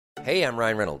Hey, I'm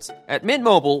Ryan Reynolds. At Mint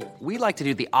Mobile, we like to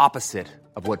do the opposite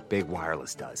of what Big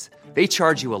Wireless does. They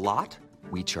charge you a lot,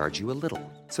 we charge you a little.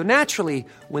 So naturally,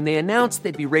 when they announced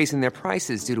they'd be raising their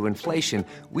prices due to inflation,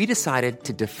 we decided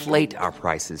to deflate our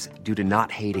prices due to not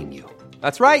hating you.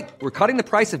 That's right. We're cutting the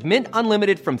price of Mint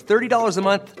Unlimited from $30 a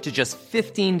month to just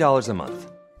 $15 a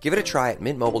month. Give it a try at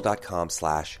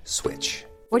mintmobile.com/switch.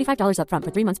 $45 up front for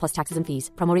 3 months plus taxes and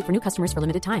fees. Promo rate for new customers for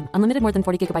limited time. Unlimited more than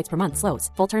 40 gigabytes per month. Slows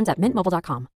full terms at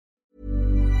mintmobile.com.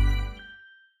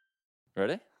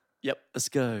 Ready? Yep, let's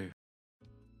go.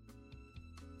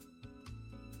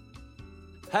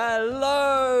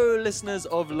 Hello, listeners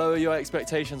of Lower Your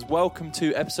Expectations. Welcome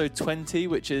to episode 20,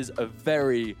 which is a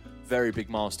very, very big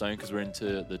milestone because we're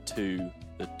into the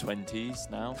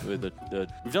 20s now. We've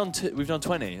done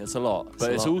 20. That's a lot,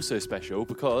 but it's also special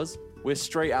because we're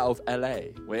straight out of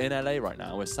LA. We're in LA right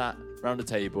now. We're sat around a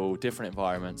table, different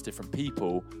environments, different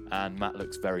people, and Matt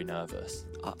looks very nervous.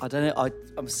 I don't know.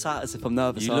 I'm sat as if I'm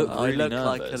nervous. You look really I look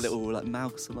nervous. like a little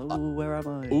mouse. And where am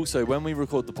I? Also, when we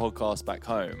record the podcast back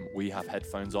home, we have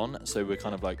headphones on, so we're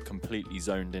kind of like completely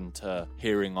zoned into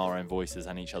hearing our own voices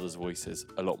and each other's voices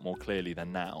a lot more clearly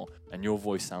than now. And your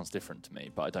voice sounds different to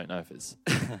me, but I don't know if it's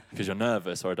because you're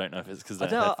nervous or I don't know if it's because they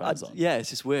have headphones on. Yeah,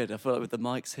 it's just weird. I feel like with the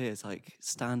mics here, it's like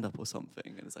stand up or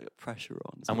something, and it's like a pressure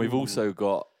on. And we've also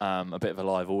got a bit of a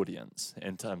live audience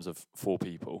in terms of 4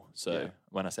 people. So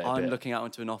when I say I'm looking out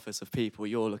into an office of people,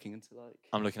 you're looking into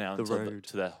I'm looking out the into road.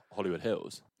 to the Hollywood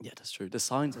Hills. Yeah, that's true. The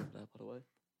sign's over there, by the way.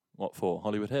 What for?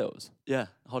 Hollywood Hills? Yeah,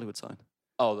 Hollywood sign.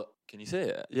 Oh, can you see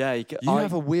it? Yeah, You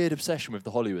have a weird obsession with the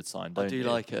Hollywood sign, don't you? I do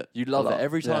like it. You love it.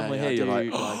 Every time we're here, you're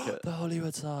like, like it. the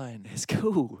Hollywood sign. It's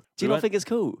cool. Do you not think it's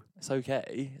cool? It's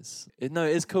okay. It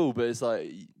is cool, but it's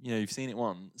like, you've seen it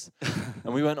once.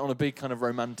 And we went on a big kind of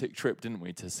romantic trip, didn't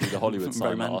we, to see the Hollywood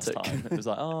sign last time. It was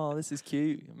like, oh, this is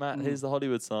cute. Matt, here's the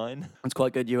Hollywood sign. It's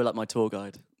quite good. You were like my tour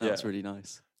guide. That's really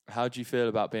nice. How do you feel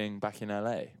about being back in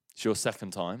LA? It's your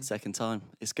second time. Second time.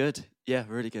 It's good. Yeah,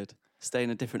 really good. Stay in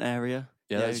a different area.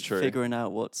 Yeah, that's true. Figuring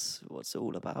out what's it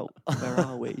all about. Where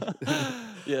are we?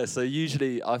 Yeah, so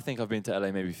usually I think I've been to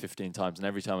LA maybe 15 times, and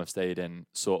every time I've stayed in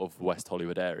sort of West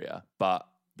Hollywood area. But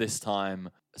this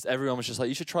time, everyone was just like,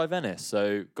 you should try Venice.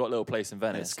 So got a little place in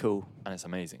Venice. It's cool. And it's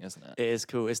amazing, isn't it? It is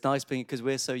cool. It's nice being, because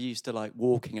we're so used to like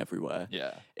walking everywhere.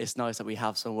 Yeah. It's nice that we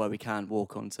have somewhere we can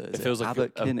walk onto. It feels like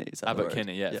Abbot Kinney. Abbot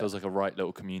Kinney, yeah. It feels like a right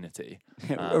little community.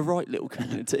 A right little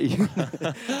community.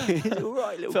 A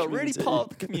right little Felt community. really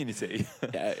part of the community.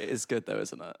 Yeah, it is good though,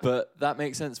 isn't it? But that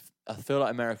makes sense. I feel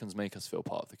like Americans make us feel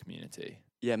part of the community.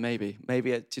 Yeah, maybe.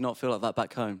 Maybe. Do you not feel like that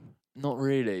back home? Not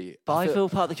really. But I feel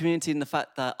part of the community in the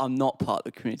fact that I'm not part of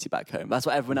the community back home. That's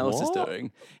what everyone else is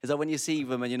doing. Is that when you see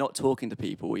them and you're not talking to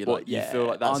people, you're like, you feel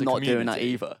like that's I'm a not doing that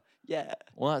community? either. Yeah.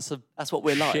 Well, that's what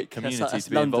we're like. Shit community that's to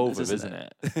be London, involved with, isn't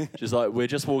it? Just like we're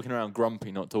just walking around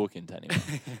grumpy, not talking to anyone.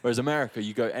 Whereas America,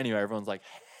 you go anywhere, everyone's like,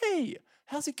 "Hey,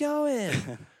 how's it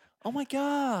going? Oh my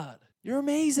god, you're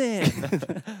amazing!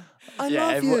 I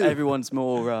love you." Everyone's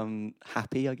more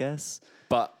happy, I guess.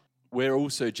 But we're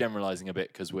also generalizing a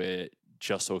bit because we're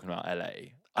just talking about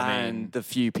LA. And the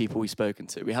few people we've spoken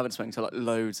to, we haven't spoken to like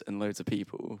loads and loads of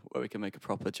people where we can make a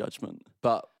proper judgment.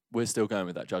 But we're still going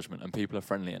with that judgment, and people are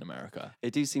friendly in America. They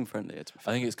do seem friendlier, to be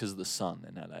fair. I think it's because of the sun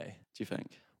in LA. Do you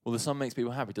think? Well, the sun makes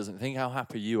people happy, doesn't it? Think how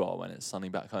happy you are when it's sunny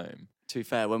back home. To be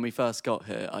fair, when we first got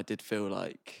here, I did feel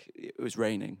like it was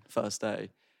raining first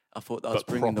day. I thought that I was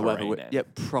bringing the weather with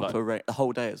proper rain the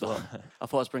whole day as well. I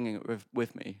thought I was bringing it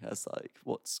with me as like,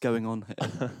 what's going on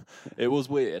here? It was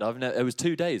weird. It was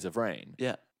 2 days of rain.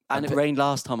 Yeah. And it rained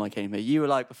last time I came here. You were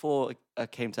like, before I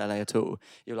came to LA at all,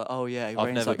 you were like, oh yeah, it I've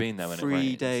rains never like been there when it 3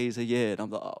 rains. days a year. And I'm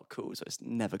like, oh cool, so it's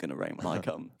never going to rain when I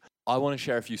come. I want to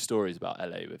share a few stories about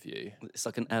LA with you. It's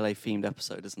like an LA themed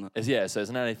episode, isn't it? So it's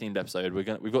an LA themed episode.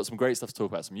 We've got some great stuff to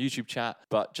talk about, some YouTube chat,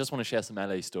 but just want to share some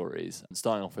LA stories. And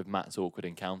starting off with Matt's awkward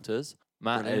encounters.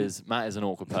 Matt is an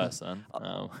awkward person.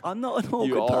 I'm not an awkward person.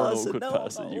 You are an awkward no,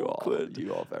 person. I'm not You awkward. are.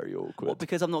 You are very awkward. What,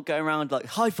 because I'm not going around like,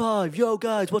 high five, yo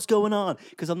guys, what's going on?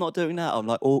 Because I'm not doing that. I'm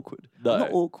like awkward. No, I'm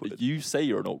not awkward. You say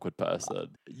you're an awkward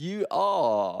person. You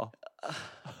are.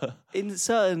 In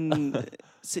certain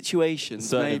situations,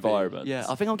 Certain maybe. environments. Yeah,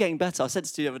 I think I'm getting better. I said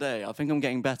this to you the other day. I think I'm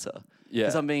getting better. Yeah.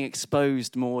 Because I'm being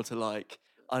exposed more to like,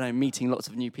 I don't know, meeting lots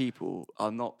of new people.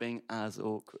 I'm not being as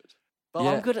awkward. But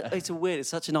Yeah. I'm good at, it's weird, it's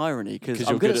such an irony because you're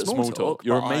I'm good good at small talk.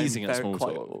 You're but amazing I'm at small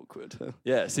quite talk. awkward.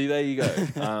 Yeah, see, there you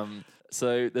go.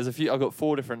 So there's a few. I've got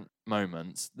 4 different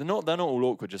moments. They're not all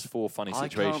awkward. Just 4 funny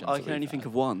situations. I can only think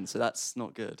of one, so that's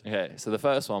not good. Okay, so the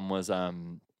first one was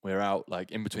we're out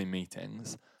like in between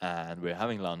meetings and we're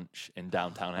having lunch in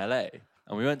downtown LA.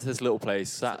 And we went to this little place,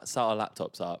 sat our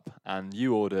laptops up, and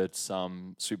you ordered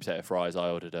some sweet potato fries. I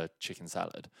ordered a chicken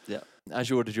salad. Yeah. As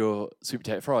you ordered your sweet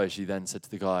potato fries, you then said to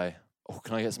the guy, "Oh,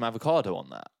 can I get some avocado on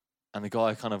that?" And the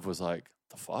guy kind of was like,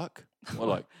 "The fuck?" We're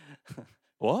like,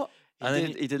 "What?"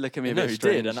 He did look at me a no, bit he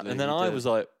strangely. did. And then I was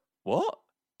like, "What?"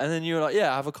 And then you were like,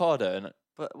 "Yeah, avocado." And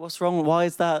but what's wrong? Why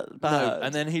is that bad? no,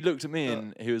 and then he looked at me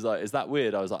and he was like, "Is that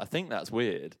weird?" I was like, "I think that's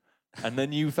weird." And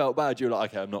then you felt bad. You were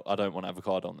like, "Okay, I don't want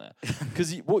avocado on there,"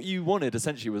 because what you wanted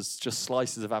essentially was just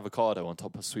slices of avocado on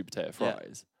top of sweet potato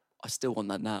fries. I still want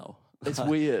that now. It's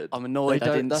weird. I'm annoyed.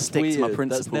 I didn't stick to my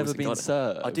principles. That's never been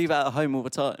served. I do that at home all the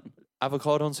time.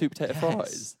 Avocado on sweet potato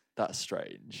fries. That's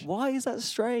strange. Why is that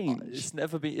strange? It's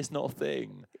it's not a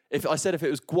thing. If it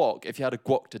was guac, if you had a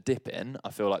guac to dip in, I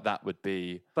feel like that would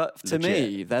be. But to legit.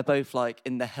 me, they're both like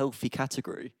in the healthy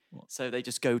category, so they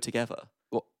just go together.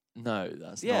 What? No,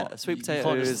 that's Yeah, not. sweet You potato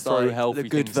can't just is throw like healthy the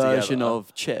good things version together.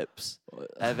 of chips,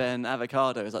 and then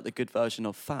avocado is like the good version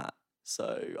of fat.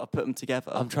 So I put them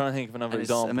together. I'm trying to think of another and it's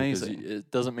example. amazing.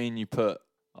 It doesn't mean you put.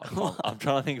 I'm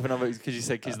trying to think of another because you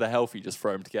said because they're healthy, you just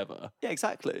throw them together. Yeah,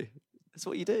 exactly. That's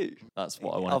what you do. That's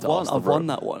what I wanted I've to won. ask the I've won room.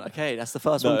 that one. Okay, that's the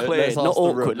first No, one cleared. let's Not ask the room.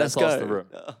 awkward. Let's Let's ask go. the room.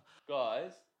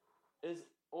 Guys, is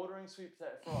ordering sweet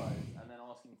potato fries and then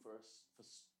asking for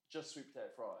just sweet potato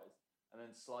fries and then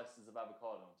slices of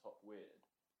avocado on top weird?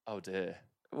 Oh dear.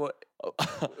 What? Oh,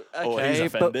 he's Okay,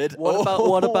 offended. but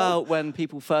what about when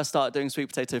people first started doing sweet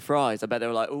potato fries? I bet they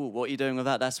were like, "Oh, what are you doing with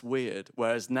that? That's weird."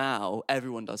 Whereas now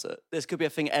everyone does it. This could be a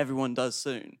thing everyone does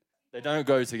soon. They don't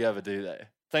go together, do they?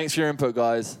 Thanks for your input,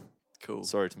 guys. Cool.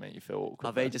 Sorry to make you feel awkward.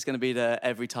 Are they just going to be there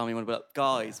every time you want to be like,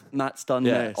 "Guys, Matt's done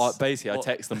Yeah, this"? basically, I What-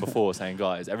 text them before saying,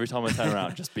 "Guys, every time I turn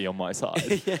around, just be on my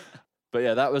side." yeah. But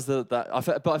yeah, that was but I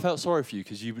felt sorry for you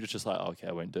because you were just like, "Okay,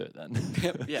 I won't do it then."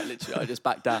 Yeah, literally. I just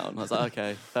backed down. I was like,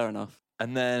 "Okay, fair enough."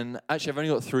 And then, actually, I've only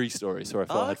got 3 stories. Sorry, I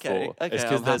thought I had 4. Okay, It's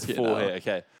because I'm there's happy 4 now. here.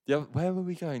 Okay. Where were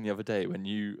we going the other day when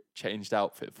you changed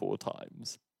outfit 4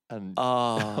 times? And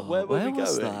Oh, where were we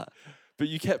was going? that? But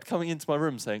you kept coming into my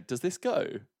room saying, "Does this go?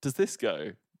 Does this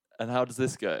go? And how does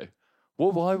this go?" Where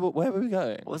were we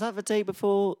going? Was that the day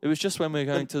before It was just when we were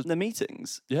going to. the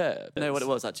meetings? Yeah. No, what it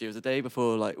was actually, it was the day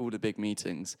before like all the big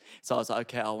meetings. So I was like,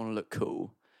 okay, I want to look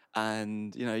cool.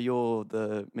 And you know, you're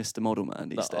the Mr. Model Man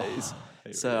these days.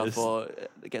 it So I is. thought,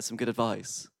 get some good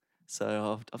advice.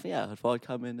 So I thought I'd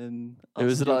come in and It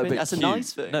was ask your like a bit opinion. That's cute. a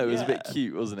nice thing. No, it was a bit yeah.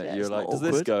 cute, wasn't it? Yeah, You were it's like, not "Does this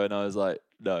awkward. go?" And I was like,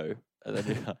 "No." And then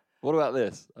you're like, "What about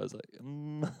this?" I was like,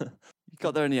 You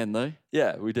got there in the end though.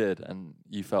 "Yeah, we did." And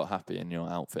you felt happy in your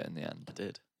outfit in the end. I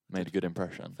did. Made a good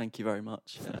impression. Thank you very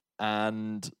much. Yeah.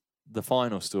 And the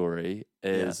final story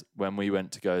is when we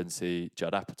went to go and see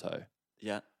Judd Apatow.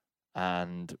 Yeah.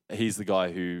 And he's the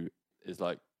guy who is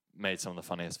like made some of the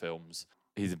funniest films.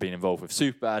 He's been involved with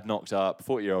Superbad, Knocked Up,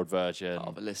 40-Year-Old Virgin.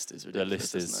 Oh, the list is The ridiculous.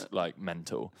 list is isn't it? like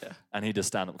mental. Yeah. And he does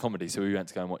stand-up comedy. So we went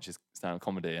to go and watch his stand-up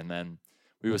comedy. And then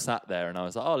we were sat there and I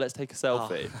was like, "Oh, let's take a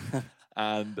selfie."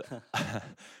 And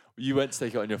you went to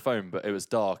take it on your phone, but it was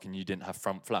dark and you didn't have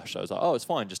front flash. So I was like, "Oh, it's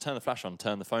fine. Just turn the flash on,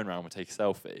 turn the phone around, we'll take a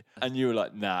selfie." And you were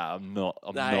like, "Nah, I'm not.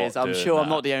 I'm I'm sure I'm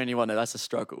not the only one. That's a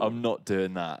struggle. I'm not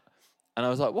doing that." And I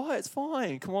was like, "Why? It's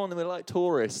fine. Come on." And we're like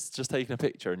tourists just taking a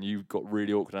picture. And you got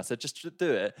really awkward. And I said, "Just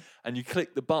do it." And you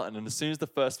clicked the button. And as soon as the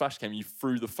first flash came, you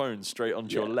threw the phone straight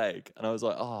onto your leg. And I was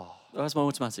like, "Oh." That's my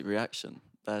automatic reaction.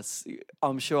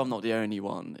 I'm sure I'm not the only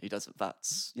one who does it.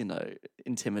 That's,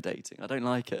 intimidating. I don't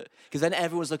like it. Because then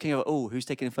everyone's looking at, "Oh, who's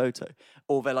taking a photo?"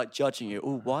 Or they're like judging you.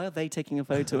 "Oh, why are they taking a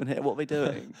photo in here? What are they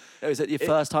doing?" Oh, is it your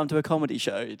first time to a comedy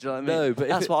show? Do you know what I mean? No, but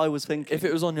that's what I was thinking. If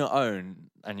it was on your own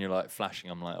and you're like flashing,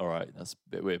 I'm like, "All right, that's a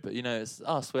bit weird." But it's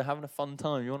us. We're having a fun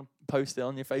time. You want to post it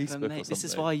on your Facebook or something? This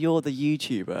is why you're the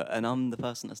YouTuber and I'm the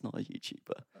person that's not a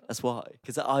YouTuber. That's why.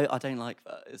 Because I don't like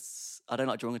that. I don't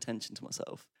like drawing attention to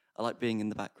myself. I like being in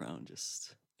the background,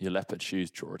 just... Your leopard shoes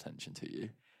draw attention to you.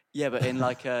 Yeah, but in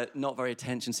like a not very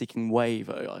attention-seeking way,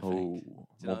 though, I think. Oh, know more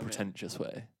what I mean? pretentious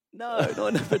way. No, not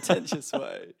in a pretentious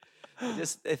way.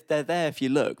 Just if they're there, if you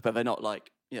look, but they're not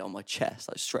like, on my chest,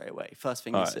 like straight away. First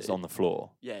thing All you right, see. it's on the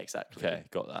floor. Yeah, exactly. Okay,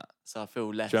 got that. So I feel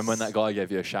less... Do you remember when that guy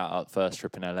gave you a shout out first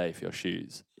trip in LA for your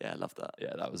shoes? Yeah, I love that.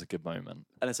 Yeah, that was a good moment.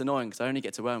 And it's annoying because I only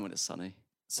get to wear them when it's sunny.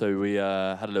 So we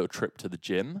had a little trip to the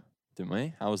gym, didn't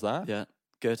we? How was that? Yeah,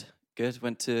 good.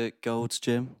 Went to Gold's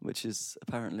Gym, which is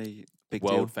apparently big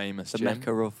deal. World famous The gym.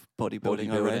 mecca of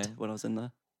bodybuilding, I read Bodybuilding. when I was in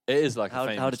there. It is like How- a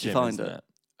famous how did you gym, find isn't it? it?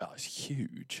 Oh, it's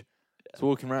huge. So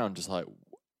walking around just like,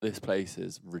 this place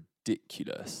is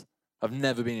ridiculous. I've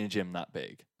never been in a gym that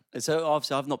big. So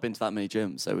obviously I've not been to that many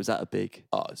gyms, so was that a big...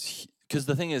 Oh, because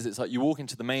the thing is, it's like you walk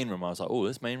into the main room. I was like, "Oh,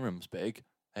 this main room's big."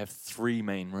 They have 3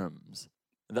 main rooms.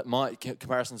 That my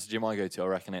comparison to the gym I go to, I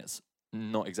reckon it's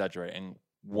not exaggerating.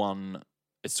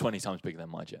 It's 20 times bigger than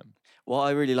my gym. What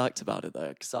I really liked about it though,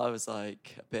 because I was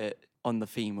like a bit on the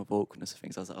theme of awkwardness of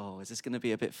things. I was like, oh, is this going to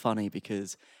be a bit funny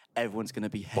because everyone's going to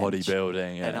be hench,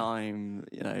 bodybuilding, and I'm,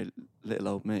 little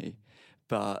old me.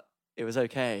 But it was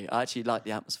okay. I actually liked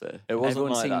the atmosphere. It wasn't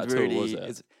Everyone like seemed that at really, all, was it?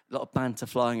 It's a lot of banter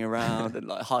flying around and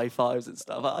like high fives and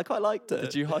stuff. I quite liked it.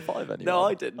 Did you high five anyone? No,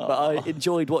 I didn't. But I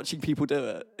enjoyed watching people do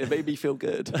it. It made me feel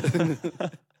good.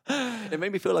 It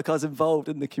made me feel like I was involved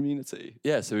in the community.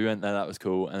 Yeah, so we went there. That was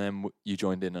cool. And then you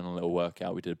joined in on a little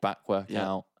workout. We did a back workout.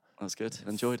 Yeah, that was good.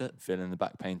 Enjoyed it. Feeling the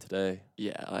back pain today.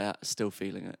 Yeah, I am still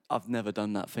feeling it. I've never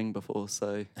done that thing before.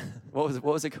 So what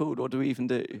was it called? What do we even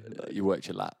do? You worked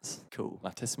your lats. Cool.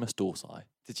 Latissimus dorsi.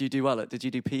 Did you do well? Did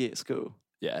you do PE at school?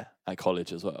 Yeah, at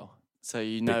college as well. So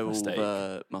you know all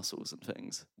the muscles and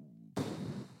things.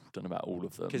 Don't know about all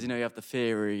of them. Because you have the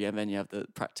theory and then you have the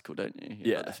practical, don't you?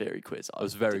 Yeah. Like the theory quiz. I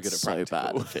was very good at practical.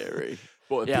 So bad at thery.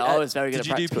 Yeah, I was very good at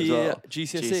practical. Did you do PE at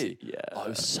GCSE? Yeah. Oh, it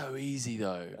was so easy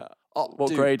though. Yeah.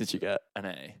 What grade did you get? An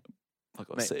A. I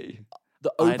got a C.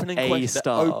 The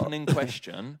opening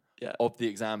question of the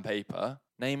exam paper,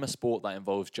 name a sport that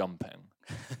involves jumping.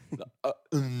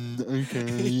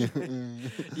 Okay.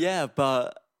 Yeah,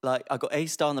 but like I got A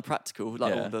star on the practical,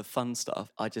 like all the fun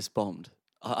stuff. I just bombed.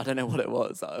 I don't know what it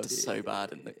was. I was so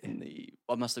bad in the.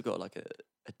 I must have got like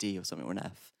a D or something or an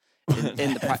F.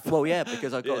 In the practice. Well, yeah,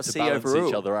 because I got a C overall.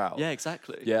 Each other out. Yeah,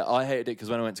 exactly. Yeah, I hated it because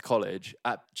when I went to college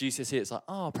at GCSE, it's like,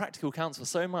 practical counts for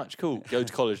so much. Cool. Go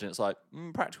to college and it's like,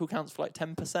 practical counts for like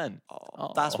 10%.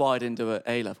 That's why I didn't do it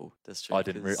A level. That's true. I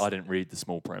didn't read the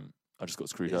small print. I just got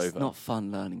screwed over. It's not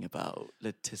fun learning about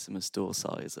latissimus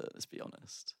dorsi, let's be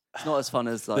honest. It's not as fun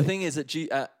as like... The thing is that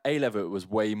at A level, it was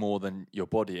way more than your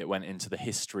body. It went into the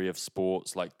history of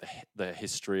sports, like the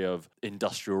history of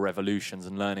industrial revolutions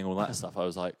and learning all that stuff. I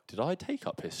was like, did I take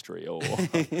up history or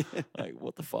like,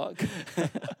 what the fuck?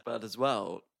 But as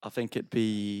well, I think it'd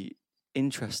be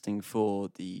interesting for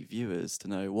the viewers to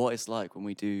know what it's like when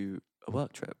we do a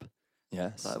work trip.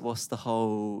 Yes. Like, what's the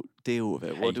whole deal with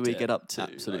it? What do we get up to?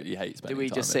 Absolutely hate spending time. Do we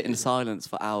just sit in it. silence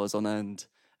for hours on end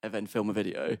and then film a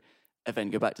video and then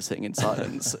go back to sitting in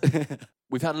silence?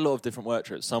 We've had a lot of different work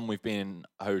trips. Some we've been in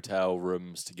hotel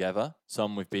rooms together.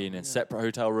 Some we've been in separate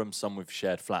hotel rooms. Some we've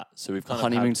shared flats. So we've kind of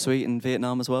honeymoon suite in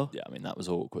Vietnam as well. Yeah, I mean that was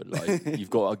awkward. Like you've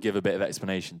got to give a bit of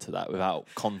explanation to that. Without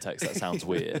context, that sounds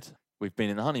weird. We've been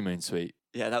in the honeymoon suite.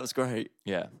 Yeah, that was great.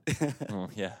 Yeah.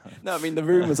 Yeah. No, I mean the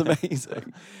room was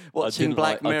amazing. Watching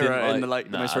Black Mirror in the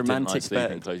most romantic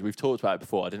bed. We've talked about it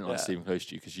before. I didn't like sleeping close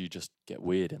to you because you just get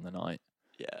weird in the night.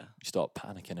 Yeah. You start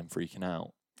panicking and freaking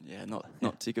out. Yeah,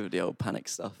 not too good with the old panic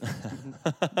stuff.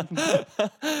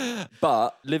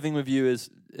 But living with you is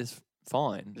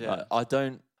fine. Yeah. I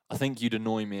think you'd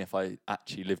annoy me if I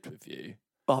actually lived with you.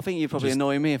 Well, I think you'd probably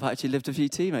annoy me if I actually lived with you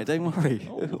too, mate. Don't worry.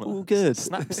 All good.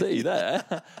 Snapsy there.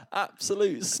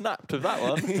 Absolute snapped with that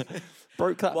one.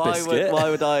 Broke that biscuit. Why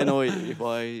would I annoy you?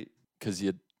 Why? Because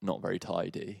you're not very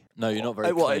tidy. No, you're not very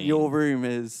clean. What, your room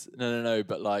is... No,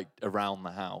 but like around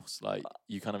the house. Like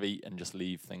you kind of eat and just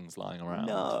leave things lying around.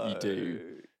 No. You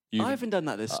do. I haven't done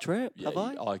that this trip, have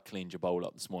I? I cleaned your bowl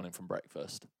up this morning from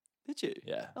breakfast. Did you?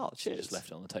 Yeah. Oh, cheers. cheers. You just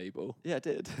left it on the table. Yeah, I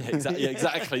did. Yeah,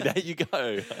 exactly. There you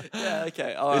go. Yeah,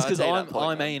 okay. It's because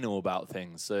I'm anal about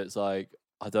things, so it's like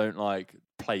I don't like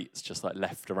plates just like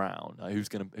left around. Like, who's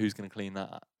gonna clean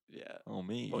that? Yeah. Oh,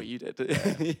 me. Well, you did.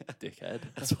 Yeah. Dickhead.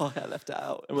 That's why I left it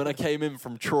out. And when I came in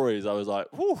from Troy's, I was like,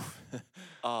 whew,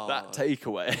 that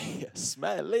takeaway,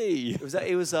 smelly. It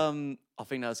was. I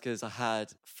think that was because I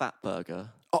had Fat Burger.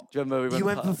 Oh, do you remember you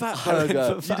went for Fat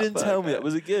Burger? You didn't tell me that.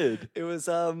 Was it good? It was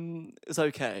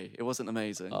okay. It wasn't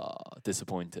amazing. Oh,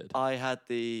 disappointed. I had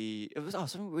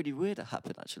something really weird that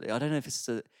happened actually. I don't know if it's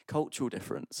a cultural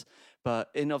difference, but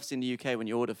obviously in the UK when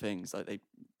you order things, like they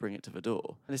bring it to the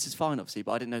door. And this is fine obviously,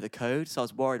 but I didn't know the code, so I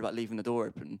was worried about leaving the door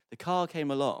open. The car came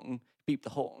along, beeped the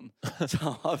horn.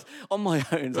 So I was on my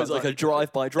own. It was like a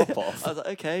drive-by drop-off. I was like,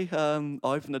 okay, I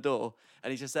opened the door and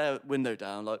he's just there, window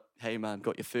down, like, hey man,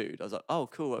 got your food. I was like, oh,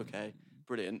 cool, okay,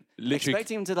 brilliant. Literally,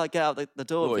 expecting him to like get out the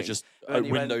door. Oh, it's just a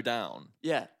window down.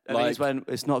 Yeah, and then he went,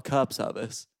 it's not curb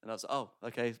service. And I was like, oh,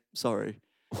 okay, sorry.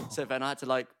 So then I had to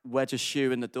like wedge a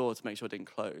shoe in the door to make sure it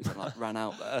didn't close and like ran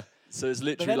out there. So it's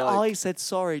literally but then I said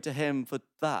sorry to him for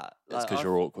that. It's because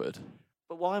you're awkward.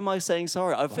 But why am I saying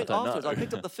sorry? I picked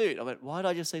up the food. I went, why did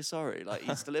I just say sorry? Like,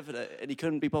 he's delivered it and he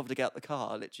couldn't be bothered to get out the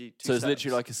car. Literally So it's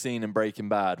literally like a scene in Breaking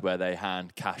Bad where they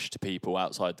hand cash to people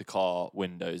outside the car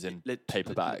windows in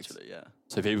paper bags. Literally, yeah.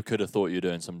 So people could have thought you were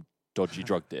doing some dodgy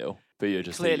drug deal. But you're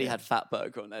just clearly had fat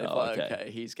burger on there. Oh,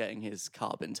 okay, he's getting his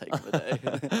carb intake for the day.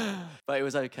 But it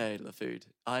was okay, the food.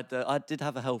 I did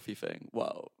have a healthy thing,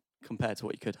 well, compared to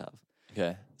what you could have.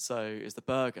 Okay. So it was the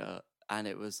burger, and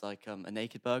it was like a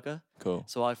naked burger. Cool.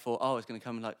 So I thought, it's going to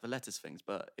come in like the lettuce things,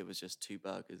 but it was just 2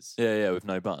 burgers. Yeah, with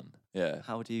no bun. Yeah.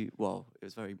 How do you, it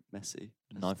was very messy.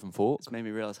 Knife and fork? It's made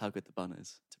me realise how good the bun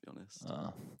is, to be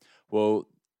honest. Well,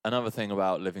 another thing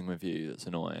about living with you that's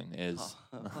annoying is...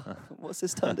 What's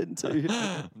this turned into?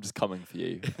 I'm just coming for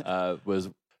you.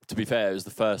 To be fair, it was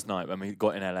the first night when we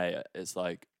got in LA. It's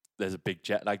like there's a big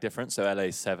jet lag difference. So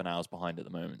LA's 7 hours behind at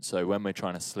the moment. So when we're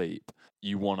trying to sleep,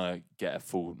 you want to get a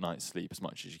full night's sleep as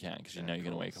much as you can because you know you're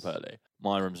going to wake up early.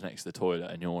 My room's next to the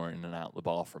toilet and you're in and out the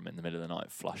bathroom in the middle of the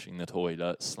night, flushing the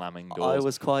toilet, slamming doors. I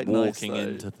was quite walking nice,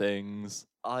 into things.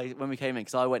 When we came in,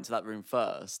 because I went to that room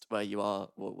first, where you were.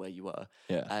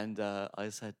 Yeah. And I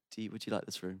said, would you like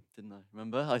this room? Didn't I?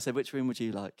 Remember? I said, which room would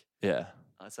you like? Yeah.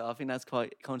 So I think that's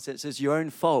quite conscious. It's your own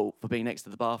fault for being next to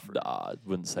the bathroom. Nah, I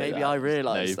wouldn't say Maybe that. I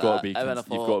realised you've got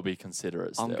to be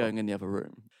considerate still. I'm going in the other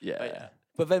room. Yeah.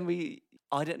 But then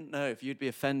I didn't know if you'd be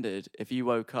offended if you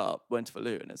woke up, went to the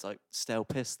loo, and it's like stale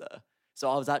piss there. So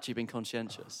I was actually being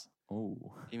conscientious.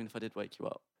 Oh. Even if I did wake you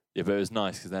up. Yeah, but it was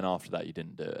nice because then after that you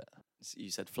didn't do it. So you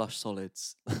said flush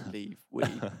solids, leave, we.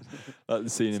 Like the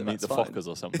scene in Meet the Fockers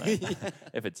or something. Yeah.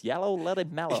 If it's yellow, let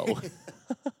it mellow.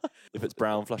 If it's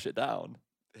brown, flush it down.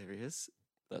 There he is.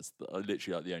 That's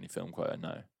literally like the only film quote I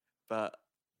know. But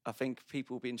I think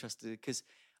people will be interested because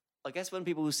I guess when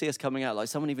people will see us coming out, like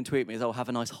someone even tweeted me, have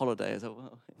a nice holiday. I was like,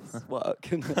 well, it's work.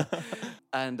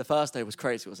 And the first day was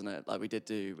crazy, wasn't it? Like we had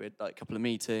like a couple of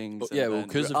meetings. Yeah, well,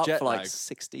 because of jet lag, like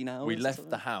 16 hours. We left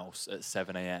the house at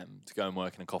 7 a.m. to go and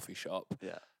work in a coffee shop.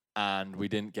 Yeah. And we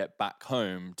didn't get back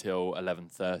home till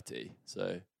 11:30.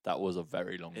 So that was a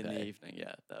very long day. In the evening,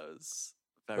 yeah. That was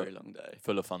a very long day.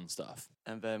 Full of fun stuff.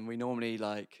 And then we normally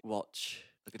watch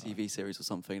like a TV series or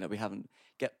something that we haven't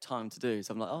get time to do.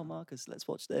 So I'm like, Marcus, let's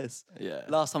watch this. Yeah.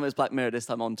 Last time it was Black Mirror, this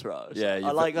time Entourage. Yeah.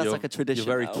 I like that's like a tradition.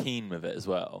 You're very now. keen with it as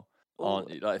well.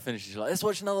 Aren't you? Like it finishes, you're like, let's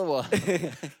watch another one.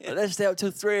 Like, let's stay up till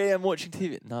 3 a.m. watching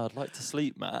TV. No, I'd like to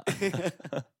sleep, Matt.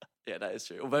 Yeah, that is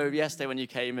true. Although yesterday when you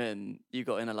came in, you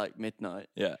got in at like midnight.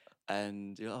 Yeah.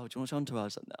 And you're like, do you want to watch Entourage? I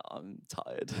was like, no, I'm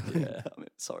tired. Yeah.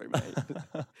 Sorry, mate.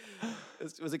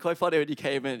 Was it quite funny when you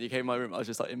came in? You came in my room, I was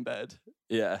just like in bed.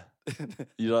 Yeah.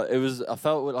 I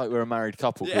felt like we were a married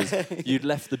couple because you'd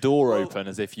left the door open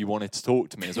as if you wanted to talk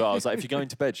to me as well. I was like, if you're going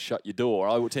to bed, shut your door.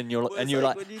 I walked in you were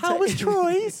like, how was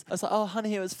Troy's? I was like, oh,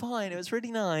 honey, it was fine. It was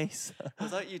really nice. I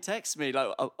was like, you text me, like,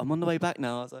 I'm on the way back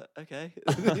now. I was like, okay.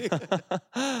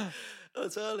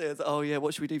 That's early. I was like, oh, yeah,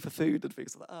 what should we do for food and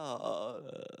things? I was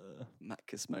like,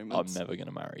 Macus moments. I'm never going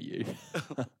to marry you.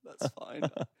 That's fine.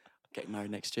 Getting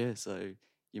married next year, so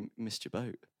you missed your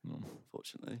boat,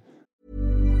 unfortunately.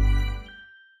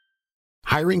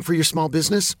 Hiring for your small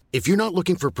business? If you're not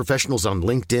looking for professionals on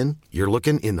LinkedIn, you're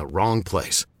looking in the wrong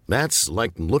place. That's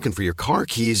like looking for your car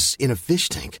keys in a fish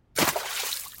tank.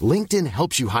 LinkedIn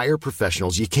helps you hire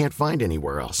professionals you can't find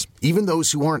anywhere else, even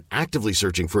those who aren't actively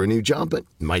searching for a new job but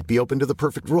might be open to the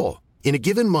perfect role. In a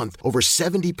given month, over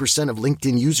 70% of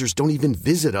LinkedIn users don't even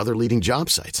visit other leading job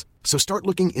sites. So start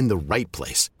looking in the right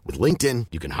place. With LinkedIn,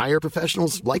 you can hire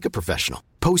professionals like a professional.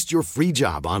 Post your free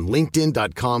job on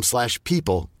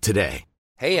linkedin.com/people today.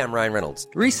 Hey, I'm Ryan Reynolds.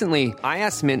 Recently, I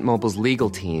asked Mint Mobile's legal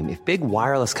team if big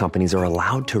wireless companies are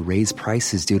allowed to raise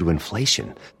prices due to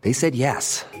inflation. They said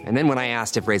yes. And then when I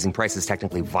asked if raising prices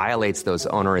technically violates those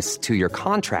onerous 2-year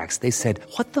contracts, they said,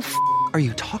 what the f*** are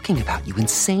you talking about, you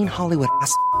insane Hollywood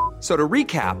ass f- So to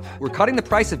recap, we're cutting the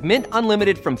price of Mint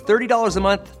Unlimited from $30 a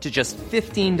month to just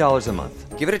 $15 a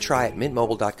month. Give it a try at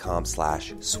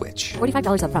mintmobile.com/switch.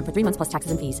 $45 up front for 3 months plus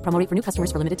taxes and fees. Promo rate for new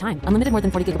customers for limited time. Unlimited more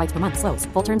than 40 gigabytes per month. Slows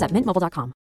full terms at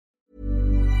mintmobile.com.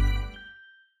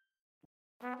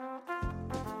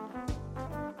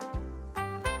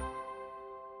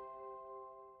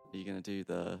 Are you going to do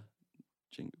the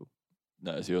jingle?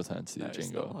 No, it's your turn to do the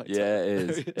jingle. It's not yeah, it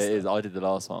is. It is. I did the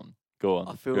last one. Go on.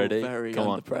 I feel ready? very Come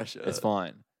under on. pressure. It's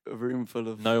fine. A room full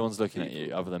of no one's looking people. at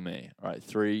you other than me. All right,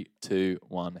 3, 2,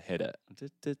 1, hit it.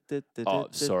 Oh,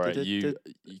 sorry, you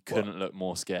couldn't look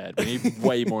more scared. We need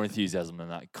way more enthusiasm than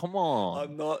that. Come on.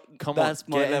 I'm not. Come that's on,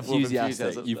 my get level enthusiastic.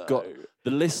 of enthusiasm. You've got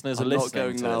the listeners are I'm not listening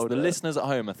going to this. The louder. listeners at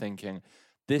home are thinking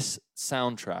this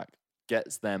soundtrack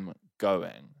gets them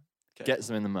going, gets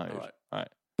them in the mode. All right.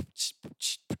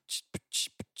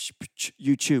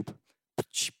 YouTube.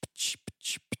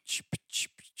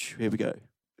 Here we go.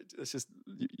 Let's just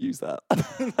use that.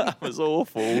 That was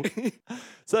awful.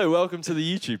 So, welcome to the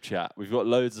YouTube chat. We've got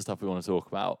loads of stuff we want to talk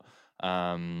about.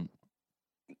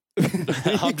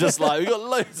 I'm just like, we've got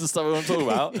loads of stuff we want to talk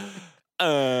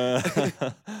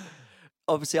about.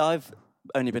 Obviously, I've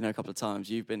only been here a couple of times.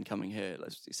 You've been coming here,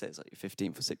 let's say it's like your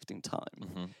 15th or 16th time.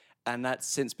 Mm-hmm. And that's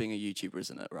since being a YouTuber,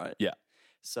 isn't it, right? Yeah.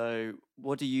 So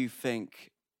what do you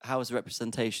think, how is the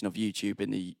representation of YouTube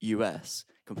in the US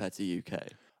compared to the UK?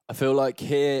 I feel like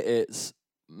here it's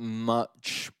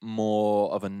much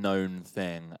more of a known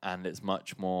thing, and it's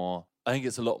much more, I think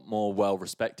it's a lot more well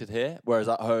respected here. Whereas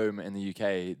at home in the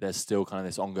UK, there's still kind of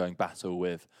this ongoing battle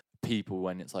with people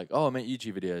when it's like, oh, I make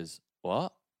YouTube videos.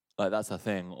 What? Like, that's a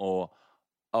thing. Or,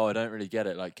 oh, I don't really get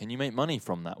it. Like, can you make money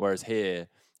from that? Whereas here,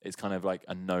 it's kind of like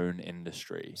a known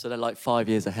industry. So they're like 5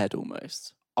 years ahead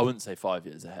almost. I wouldn't say 5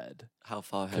 years ahead. How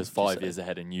far ahead? Because 5 years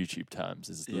ahead in YouTube terms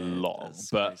is long.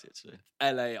 But crazy,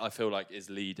 LA, I feel like,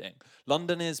 is leading.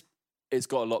 London it's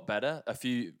got a lot better.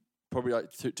 Probably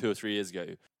like 2 or 3 years ago,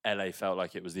 LA felt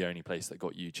like it was the only place that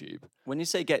got YouTube. When you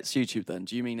say gets YouTube, then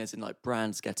do you mean as in like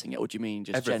brands getting it, or do you mean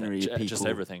just everything, generally people? Just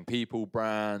everything. People,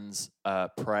 brands,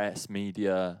 press,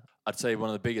 media. I'd say one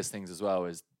of the biggest things as well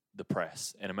is the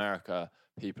press. In America,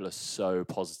 people are so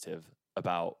positive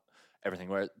about everything.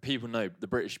 Where people know the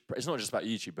British, it's not just about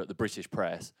YouTube, but the British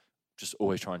press just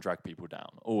always try and drag people down.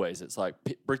 Always. It's like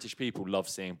British people love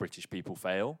seeing British people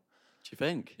fail. Do you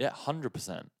think? Yeah,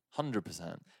 100%.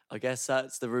 100%. I guess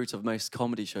that's the root of most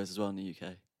comedy shows as well in the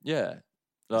UK. Yeah.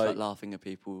 Like laughing at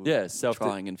people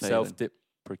trying and failing.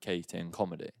 Self-deprecating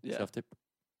comedy. Yeah. Did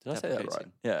I say that right?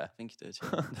 Yeah. I think you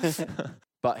did.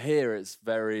 But here it's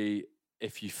very,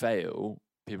 if you fail,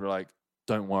 people are like,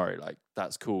 don't worry, like,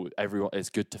 that's cool. It's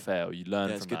good to fail. You learn from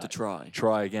that. It's good to try.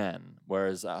 Try again.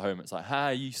 Whereas at home, it's like,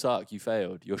 you suck, you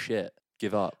failed, you're shit,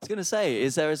 give up. I was going to say,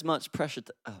 is there as much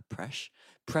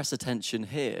press attention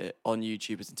here on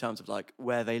YouTubers in terms of like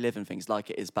where they live and things like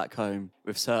it is back home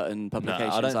with certain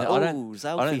publications? I don't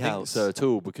Selfie House. think so at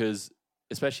all, because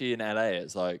especially in LA,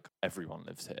 it's like everyone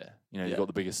lives here. You know, you've got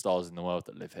the biggest stars in the world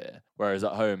that live here. Whereas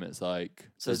at home, it's like...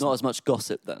 So there's not as much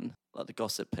gossip then, like the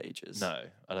gossip pages? No,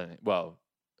 I don't think... Well,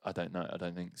 I don't know. I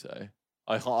don't think so.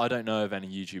 I don't know of any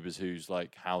YouTubers whose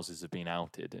like houses have been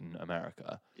outed in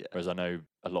America. Yeah. Whereas I know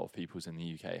a lot of people's in the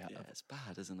UK have. Yeah, it's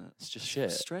bad, isn't it? It's just shit.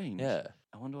 It's strange. Yeah.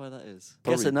 I wonder why that is. I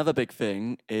guess another big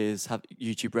thing is have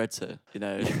YouTube Red to,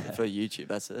 for YouTube.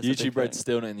 That's YouTube Red's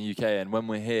still not in the UK, and when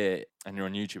we're here and you're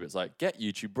on YouTube, it's like, get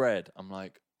YouTube Red. I'm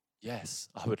like, yes,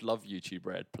 I would love YouTube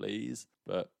Red, please,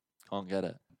 but can't get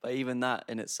it. But even that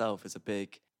in itself is a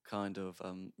big kind of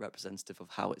representative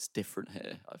of how it's different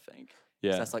here, I think.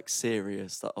 Yeah, that's like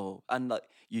serious. And like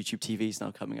YouTube TV's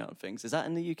now coming out and things. Is that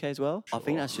in the UK as well? Sure. I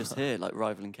think that's just here, like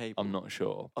rivaling cable. I'm not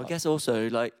sure. I guess also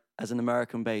like as an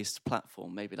American-based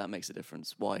platform, maybe that makes a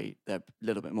difference. Why they're a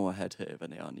little bit more ahead here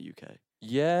than they are in the UK.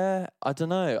 Yeah, I don't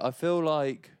know. I feel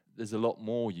like there's a lot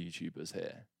more YouTubers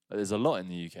here. Like, there's a lot in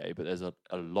the UK, but there's a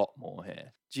lot more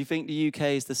here. Do you think the UK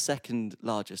is the second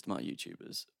largest amount of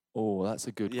YouTubers? Oh, that's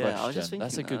a good question. I was just thinking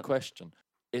that's a good question.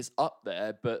 It's up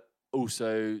there, but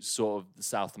also sort of the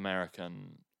South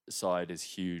American side is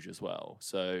huge as well.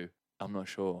 So I'm not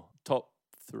sure. Top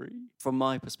 3? From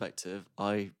my perspective,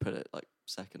 I put it like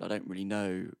second. I don't really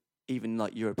know, even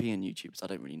like European YouTubers, I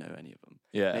don't really know any of them.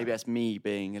 Yeah. Maybe that's me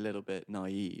being a little bit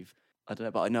naive. I don't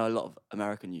know, but I know a lot of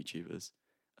American YouTubers.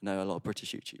 I know a lot of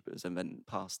British YouTubers, and then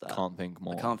past that, can't think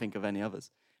more. I can't think of any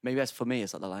others. Maybe that's for me,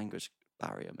 it's like the language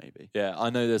barrier, maybe. Yeah,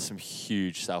 I know there's some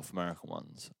huge South American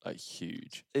ones, like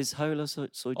huge. Is Hola so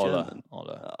German?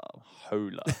 Hola. Oh.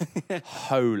 Hola.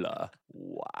 Hola.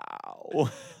 Wow.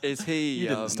 Is he... You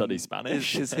didn't study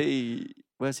Spanish. Is he...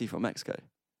 Where's he from? Mexico?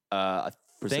 I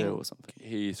Brazil think or something.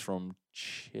 He's from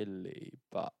Chile,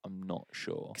 but I'm not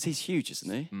sure. Because he's huge,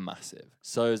 isn't he? Massive.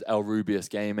 So is El Rubius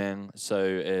Gaming. So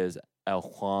is El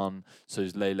Juan. So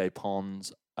is Lele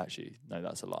Pons. Actually, no,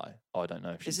 that's a lie. Oh, I don't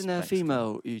know if she's Isn't there a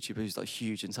female YouTuber who's like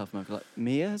huge in South America? Like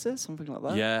Mia, is it? Something like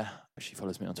that? Yeah. She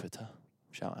follows me on Twitter.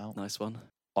 Shout out. Nice one.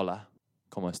 Hola.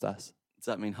 ¿Cómo estás? Does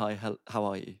that mean hi, how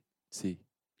are you? Sí.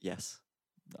 Yes.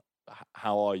 No.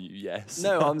 How are you? Yes.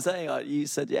 No, I'm saying you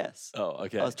said yes. Oh,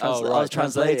 okay. I was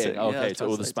translating. Okay, to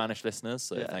all the Spanish listeners.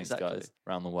 So thanks, exactly. guys,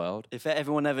 around the world. If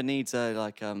everyone ever needs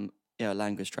a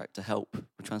language track to help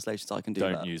with translations, I can do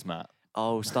that. Don't use Matt.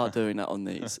 I'll start doing that on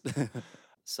these.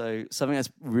 So something that's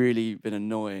really been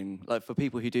annoying, like for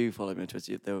people who do follow me on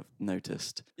Twitter, they've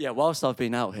noticed. Yeah, whilst I've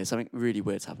been out here, something really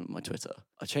weird's happened with my Twitter.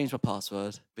 I changed my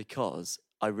password because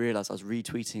I realised I was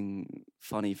retweeting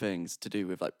funny things to do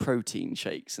with like protein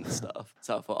shakes and stuff.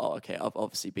 So I thought, oh, okay, I've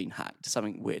obviously been hacked.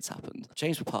 Something weird's happened.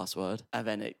 Changed my password, and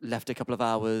then it left a couple of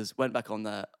hours, went back on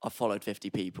there. I followed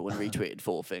 50 people and retweeted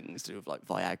 4 things to do with like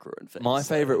Viagra and things. My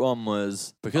favourite one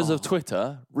was, because of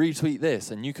Twitter, retweet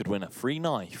this and you could win a free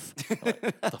knife.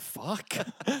 Like, the fuck?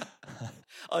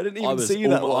 I didn't even see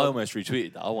that one. I almost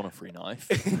retweeted that. I want a free knife.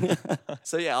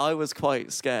 So yeah, I was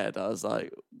quite scared. I was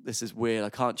like, this is weird. I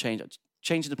can't change it.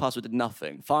 Changing the password did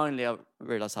nothing. Finally, I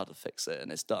realised how to fix it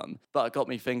and it's done. But it got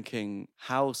me thinking,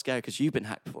 how scary, because you've been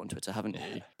hacked before on Twitter, haven't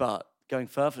you? But going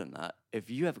further than that,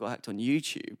 if you ever got hacked on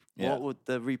YouTube, what would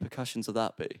the repercussions of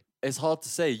that be? It's hard to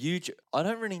say. YouTube. I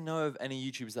don't really know of any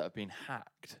YouTubers that have been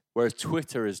hacked. Whereas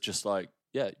Twitter is just like,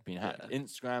 yeah, you've been hacked. Yeah.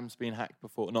 Instagram's been hacked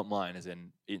before. Not mine, as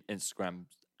in Instagram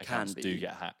accounts do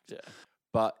get hacked. Yeah.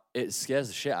 But it scares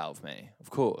the shit out of me, of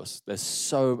course. There's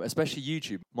so, especially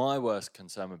YouTube. My worst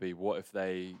concern would be, what if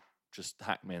they just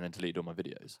hack me and then delete all my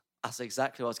videos? That's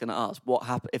exactly what I was going to ask. What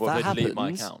happens if that happens?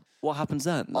 My account. What happens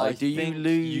then? Like, do you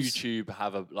lose? YouTube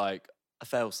have a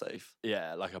failsafe?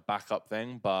 Yeah, like a backup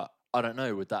thing. But I don't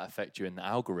know. Would that affect you in the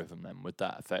algorithm? Then would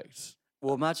that affect?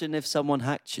 Well, imagine if someone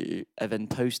hacked you and then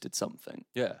posted something.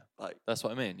 Yeah, like that's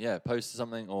what I mean. Yeah, posted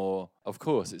something, or of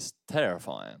course, it's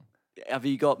terrifying. Have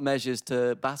you got measures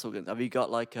to battle against? Have you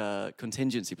got like a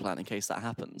contingency plan in case that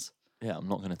happens? Yeah, I'm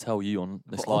not going to tell you on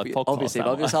this live podcast. Obviously,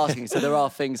 but I'm just asking. So there are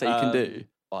things that you can do.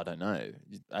 I don't know.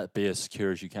 Be as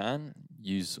secure as you can.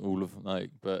 Use all of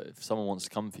but if someone wants to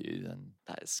come for you, then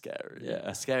that is scary.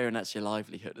 Yeah, scary, and that's your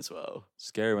livelihood as well.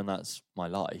 Scary when that's my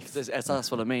life.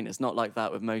 That's what I mean. It's not like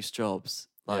that with most jobs.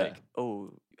 Like,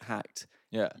 hacked.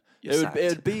 Yeah, it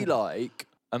would be like,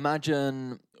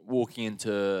 imagine walking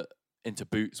into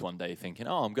Boots one day thinking,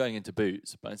 oh, I'm going into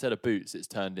Boots, but instead of Boots, it's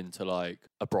turned into like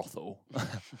a brothel.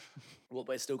 Well,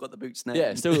 but it's still got the Boots name. Yeah,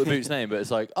 it's still got the Boots name, but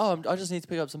it's like, oh, I just need to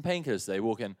pick up some painkillers today.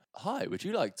 Walk in, hi, would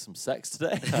you like some sex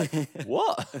today? Like,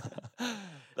 what?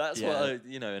 That's what,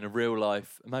 in a real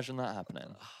life, imagine that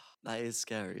happening. That is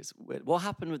scary. It's weird. What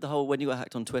happened with the whole, when you got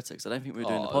hacked on Twitter? Because I don't think we were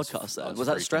doing the podcast then. Was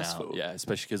that stressful? Out. Yeah,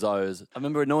 especially because I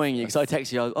remember annoying you because I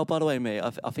texted you, oh, by the way, mate,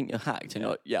 I think you're hacked. And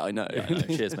you're like, yeah, I know. Yeah, I know.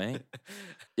 Cheers, mate.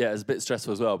 Yeah, it was a bit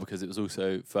stressful as well because it was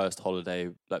also first holiday,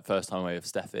 like first time away of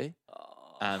Steffi.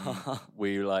 And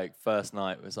we first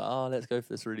night was like, oh, let's go for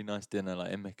this really nice dinner,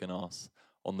 like in Mykonos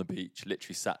on the beach.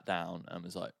 Literally sat down and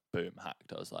was like, boom,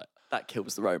 hacked. I was like, that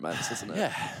kills the romance, doesn't it?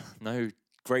 Yeah, no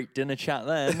great dinner chat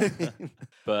then.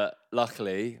 But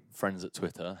luckily, friends at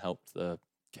Twitter helped the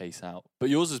case out. But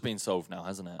yours has been solved now,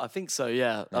 hasn't it? I think so,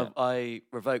 yeah. I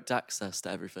revoked access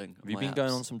to everything. Have you been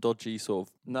going on some dodgy sort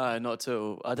of... No, not at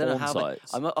all. I don't know how... I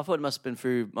thought it must have been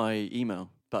through my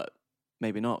email, but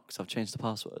maybe not, because I've changed the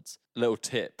passwords. Little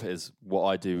tip is what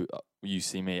I do, you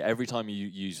see me, every time you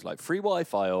use like free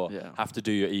Wi-Fi or have to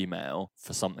do your email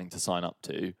for something to sign up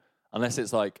to, unless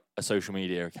it's like a social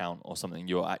media account or something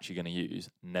you're actually going to use,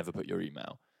 never put your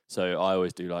email. So I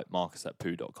always do like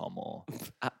marcus@poo.com or...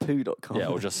 at poo.com? Yeah,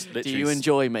 or just literally... Do you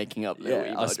enjoy making up little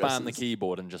email I spam addresses? the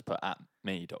keyboard and just put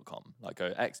 @me.com. Like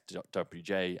go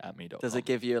xwj@me.com. Does it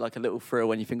give you like a little thrill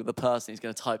when you think of the person who's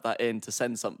going to type that in to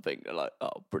send something? You're like,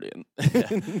 oh, brilliant.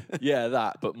 Yeah,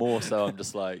 that. But more so I'm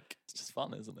just like, it's just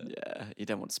fun, isn't it? Yeah, you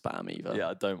don't want spam either.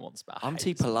 Yeah, I don't want spam. I'm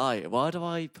too polite. Why do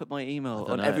I put my email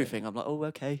on everything? I'm like, oh,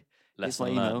 okay.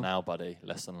 Lesson learned now, buddy.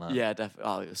 Lesson learned. Yeah, definitely.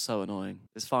 Oh, it was so annoying.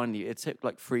 It took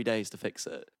like 3 days to fix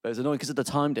it. But it was annoying because of the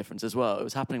time difference as well. It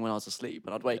was happening when I was asleep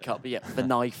and I'd wake up, but the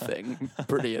knife thing,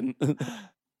 brilliant.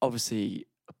 Obviously,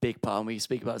 a big part, and we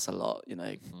speak about this a lot,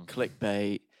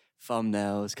 clickbait,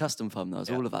 thumbnails, custom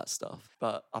thumbnails, all of that stuff.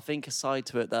 But I think a side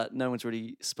to it that no one's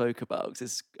really spoke about, because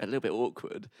it's a little bit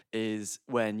awkward, is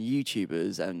when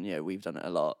YouTubers, and we've done it a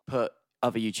lot, put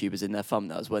other YouTubers in their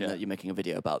thumbnails when you're making a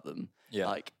video about them. Yeah.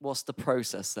 Like, what's the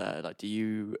process there? Like, do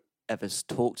you ever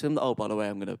talk to them? Oh, by the way,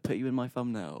 I'm going to put you in my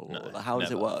thumbnail. No, like, how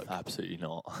does it work? Absolutely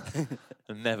not.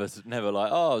 never like,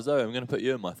 oh, Zoe, I'm going to put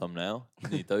you in my thumbnail.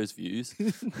 Need those views.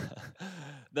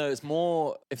 No, it's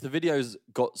more, if the video's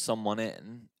got someone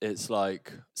in, it's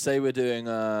like, say we're doing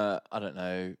I don't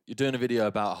know, you're doing a video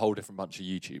about a whole different bunch of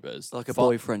YouTubers. Like a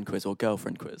boyfriend quiz or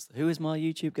girlfriend quiz. Who is my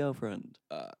YouTube girlfriend?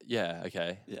 Yeah,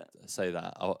 okay. Yeah. Say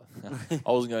that. I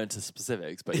wasn't going into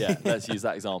specifics, but yeah, let's use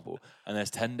that example. And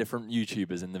there's 10 different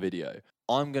YouTubers in the video.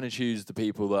 I'm going to choose the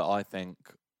people that I think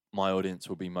my audience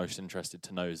will be most interested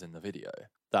to know is in the video.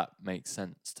 That makes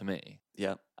sense to me.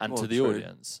 Yeah. And to the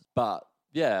audience. But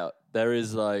yeah, there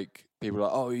is like people are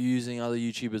like, oh, you're using other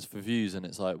YouTubers for views, and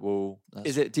it's like, well,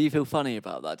 do you feel funny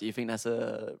about that? Do you think that's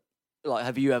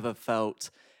have you ever felt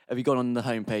have you gone on the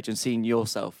homepage and seen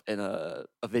yourself in a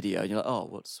video and you're like, oh,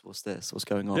 what's this? What's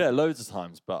going on? Yeah, loads of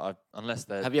times, but unless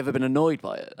they're... Have you ever been annoyed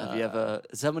by it?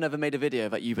 Has someone ever made a video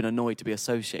that you've been annoyed to be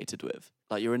associated with?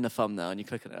 Like you're in the thumbnail and you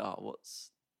click on it,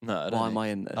 why am I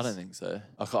in this? I don't think so.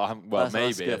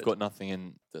 Maybe. I've got nothing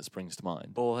in that springs to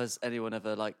mind. Or has anyone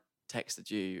ever like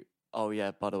texted you, oh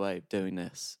yeah, by the way, doing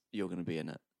this, you're going to be in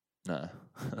it? No.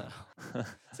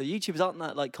 So YouTubers aren't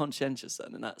that like conscientious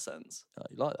then in that sense? Oh,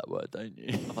 you like that word, don't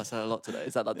you? Have I said a lot today?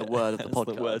 Is that like the word of the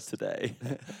podcast? The word today.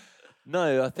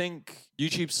 No, I think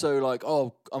YouTube's so like,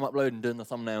 oh, I'm uploading, doing the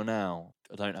thumbnail now.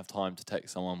 I don't have time to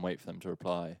text someone, wait for them to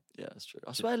reply. Yeah, that's true.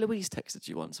 I swear Louise texted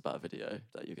you once about a video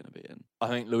that you're going to be in. I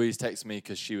think Louise texted me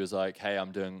because she was like, hey,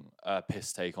 I'm doing a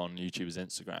piss take on YouTubers'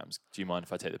 Instagrams. Do you mind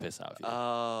if I take the piss out of you?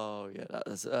 Oh, yeah,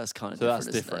 that's kind of different. So that's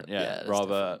different, yeah.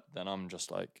 Rather than I'm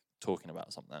just like talking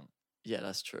about something. Yeah,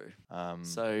 that's true.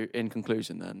 So in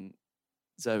conclusion then,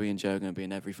 Zoe and Joe are going to be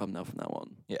in every thumbnail from now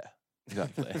on. Yeah,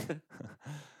 exactly.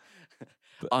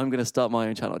 I'm going to start my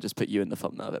own channel, just put you in the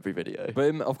thumbnail of every video.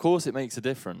 But of course it makes a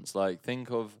difference. Like, think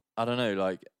of, I don't know,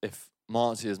 like, if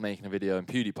Marzia's making a video and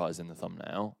PewDiePie's in the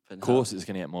thumbnail, of course it's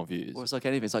going to get more views. Well, it's like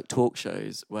anything. It's like talk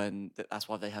shows when that's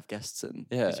why they have guests in.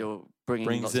 Yeah. You're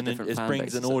bringing lots of different fan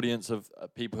brings an audience of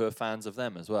people who are fans of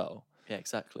them as well. Yeah,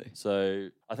 exactly. So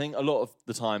I think a lot of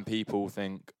the time people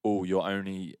think, oh, you're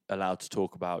only allowed to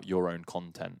talk about your own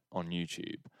content on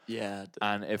YouTube. Yeah.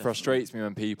 And it frustrates me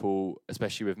when people,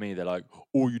 especially with me, they're like,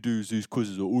 all you do is these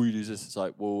quizzes or all you do is this. It's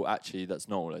like, well, actually, that's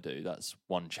not all I do. That's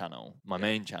one channel. My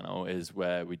main channel is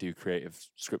where we do creative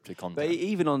scripted content. But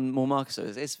even on more market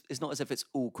shows, it's not as if it's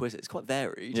all quizzes. It's quite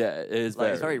varied. Yeah, it is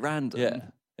like, it's very random. Yeah.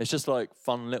 It's just like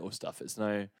fun little stuff.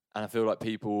 And I feel like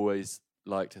people always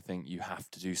like to think you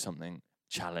have to do something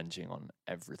challenging on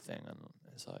everything. And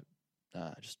it's like,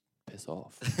 nah, just piss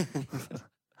off.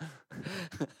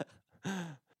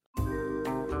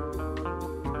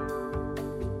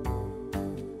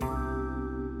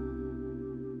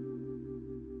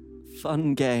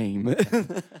 Fun game.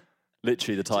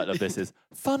 Literally, the title of this is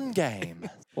Fun Game.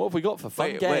 What have we got for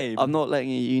Fun Game? I'm not letting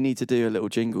you. You need to do a little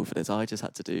jingle for this. I just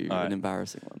had to do an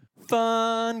embarrassing one.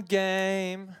 Fun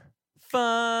Game.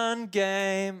 Fun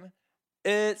Game.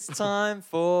 It's time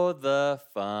for the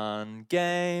fun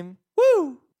game.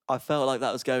 Woo! I felt like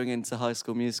that was going into High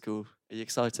School Musical. Are you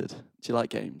excited? Do you like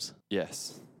games?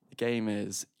 Yes. The game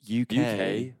is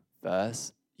UK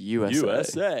versus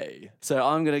USA. So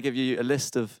I'm going to give you a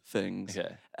list of things.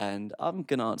 Okay. And I'm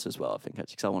going to answer as well, I think,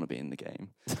 actually, because I want to be in the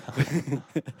game.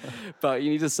 But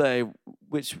you need to say,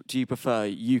 which do you prefer,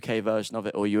 UK version of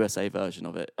it or USA version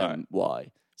of it, and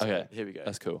why? So okay. Here we go.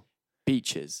 That's cool.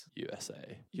 Beaches.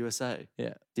 USA. Yeah.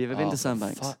 Have you ever been to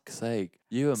Sandbanks? For fuck's sake.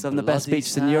 Some of the best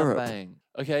beaches in Europe.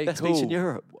 Okay, best cool. beach in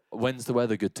Europe. When's the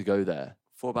weather good to go there?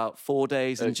 For about 4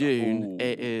 days in June,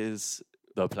 it is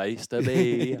the place to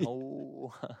be.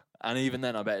 And even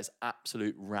then, I bet it's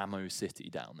absolute Ramo City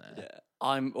down there. Yeah.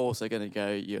 I'm also going to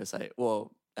go USA.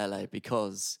 Well, LA,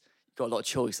 because you've got a lot of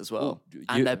choice as well.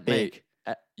 And they're big.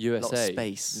 USA. A lot of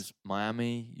space. There's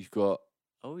Miami, you've got...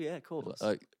 Oh, yeah, of course.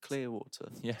 Like Clearwater.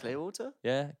 Yeah. Clearwater?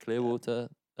 Yeah, Clearwater.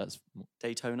 That's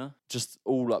Daytona. Just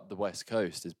all up the West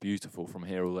Coast is beautiful from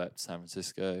here all the way up to San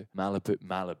Francisco. Malibu.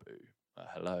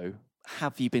 Hello.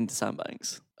 Have you been to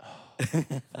Sandbanks? Oh, for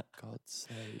God's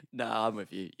sake. No, I'm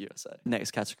with you, USA. Next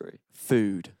category.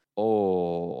 Food.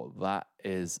 Oh, that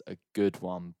is a good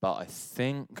one. But I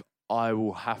think I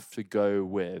will have to go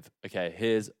with... Okay,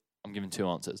 I'm giving 2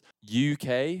 answers.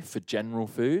 UK for general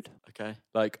food. Okay.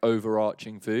 Like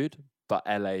overarching food. But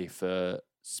LA for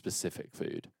specific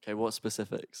food. Okay, what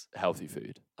specifics? Healthy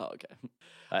food. Oh, okay.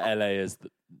 LA is...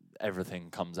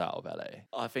 everything comes out of LA.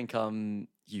 I think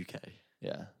UK.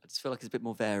 Yeah. I just feel like it's a bit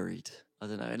more varied. I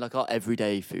don't know. Like our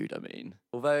everyday food, I mean.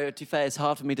 Although, to be fair, it's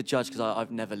hard for me to judge because I've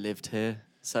never lived here.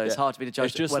 So it's hard for me to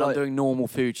judge when I'm doing normal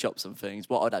food shops and things,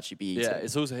 what I'd actually be eating. Yeah,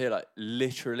 it's also here, like,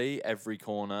 literally every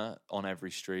corner on every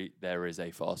street, there is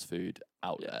a fast food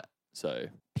outlet. Yeah. So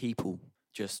people,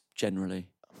 just generally.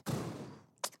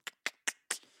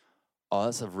 Oh,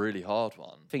 that's a really hard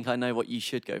one. I think I know what you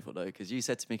should go for, though, because you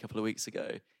said to me a couple of weeks ago,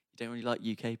 you don't really like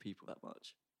UK people that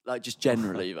much. Like, just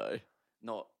generally, though.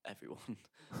 Not everyone.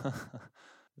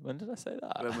 When did I say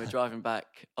that? When we're driving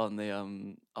back on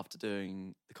the after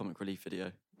doing the comic relief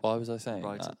video. Why was I saying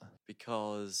that?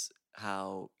 Because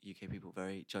how UK people are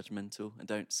very judgmental and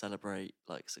don't celebrate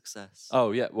like success.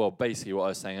 Oh yeah, well basically what I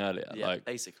was saying earlier. Yeah, like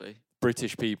basically.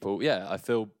 British people, I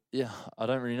feel, I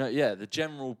don't really know. Yeah, the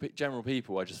general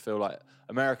people, I just feel like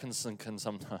Americans can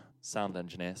sometimes, sound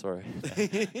engineer, sorry.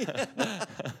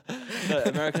 No,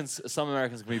 some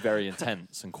Americans can be very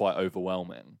intense and quite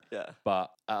overwhelming. Yeah.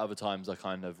 But at other times, I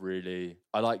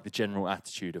like the general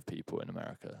attitude of people in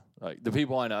America. Like the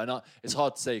people I know, and it's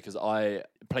hard to say because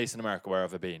place in America where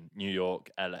I've been, New York,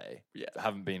 LA. Yeah. I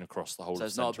haven't been across the whole So of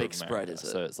it's not a big America, spread, is it?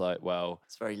 So it's like, well.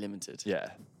 It's very limited.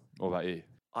 Yeah. What about you?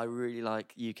 I really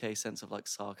like UK sense of like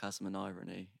sarcasm and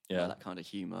irony. Yeah. That kind of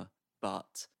humour.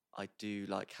 But I do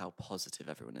like how positive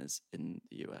everyone is in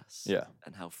the US. Yeah.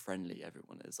 And how friendly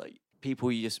everyone is. Like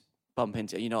people you just bump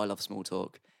into. You know, I love small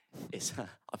talk.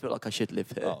 I feel like I should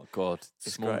live here. Oh God,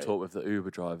 It's small great. talk with the Uber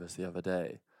drivers the other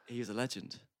day. He is a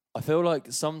legend. I feel like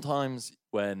sometimes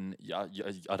when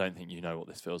I don't think you know what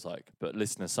this feels like, but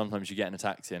listeners, sometimes you get in a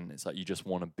taxi and it's like you just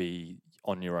want to be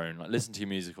on your own, like listen to your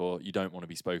music, or you don't want to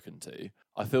be spoken to.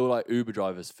 I feel like Uber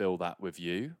drivers feel that with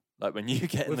you, like when you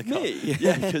get in the car. Me?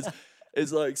 Yeah, because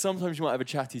it's like sometimes you might have a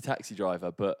chatty taxi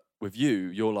driver, but with you,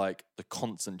 you're like the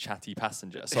constant chatty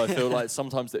passenger. So I feel like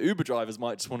sometimes the Uber drivers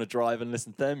might just want to drive and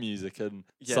listen to their music, and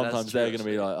sometimes they're going to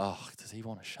be like, oh, does he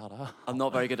want to shut up? I'm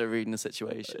not very good at reading the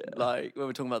situation. Yeah. Like when we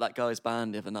were talking about that guy's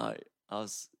band the other night, I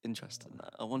was interested in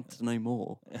that. I wanted to know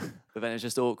more. But then it was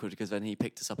just awkward because then he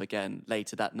picked us up again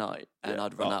later that night and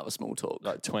I'd run out of small talk.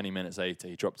 Like 20 minutes later,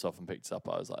 he dropped us off and picked us up.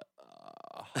 I was like,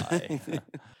 hi.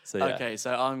 So yeah. Okay,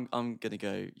 so I'm going to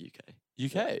go UK.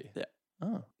 UK? Yeah.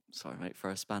 Oh. Sorry, mate,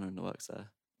 throw a spanner in the works there.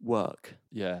 Work.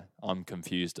 Yeah, I'm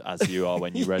confused as you are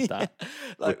when you read that.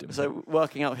 So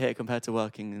working out here compared to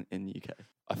working in the UK?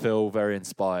 I feel very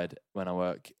inspired when I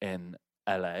work in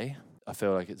LA. I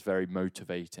feel like it's very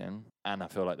motivating and I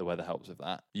feel like the weather helps with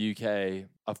that. The UK,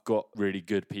 I've got really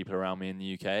good people around me in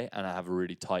the UK and I have a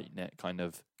really tight-knit kind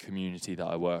of community that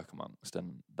I work amongst,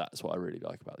 and that's what I really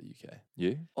like about the UK.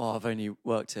 You? Oh, I've only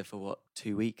worked here for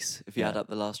 2 weeks, if you add up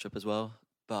the last trip as well.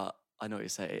 But I know what you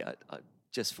say. I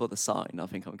just for the sign, I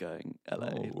think I'm going LA,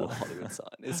 the Hollywood sign.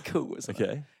 It's cool.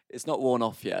 It's not worn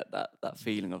off yet, that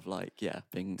feeling of like,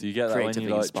 being Do you get that when you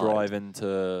like inspired. drive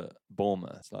into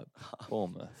Bournemouth? It's like,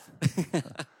 Bournemouth.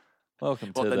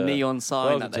 Welcome to the neon sign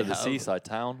Welcome that to they the have. seaside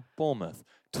town, Bournemouth.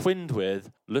 Twinned with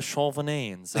Le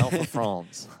Chauvigny in south of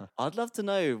France. I'd love to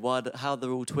know how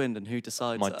they're all twinned and who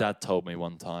decides My that. dad told me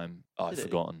one time. I've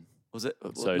forgotten. Was it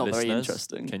So not listeners, very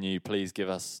interesting? can you please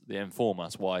inform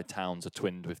us why towns are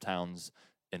twinned with towns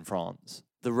in France?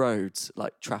 The roads,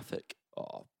 like traffic.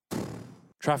 Oh,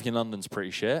 traffic in London's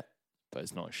pretty shit, but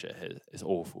it's not shit here. It's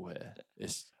awful here.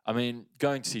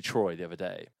 Going to see Troy the other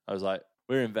day, I was like,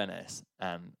 we're in Venice,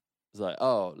 and I was like,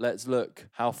 oh, let's look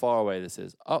how far away this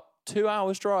is. Oh, 2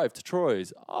 hours drive to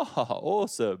Troy's. Oh,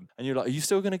 awesome. And you're like, are you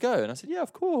still going to go? And I said, yeah,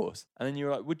 of course. And then you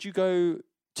were like, would you go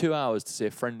 2 hours to see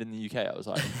a friend in the UK? I was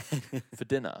like, for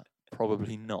dinner?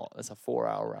 Probably not. That's a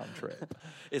 4-hour round trip.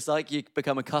 It's like you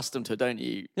become accustomed to it, don't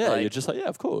you? Yeah, like, you're just like, yeah,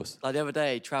 of course. Like the other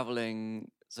day,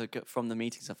 travelling from the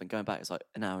meeting stuff and going back, it's like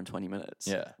an hour and 20 minutes.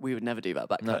 Yeah. We would never do that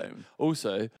back home.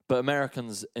 Also, but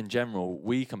Americans in general,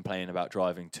 we complain about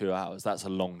driving 2 hours. That's a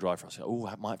long drive for us. Oh,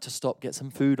 I might have to stop, get some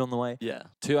food on the way. Yeah.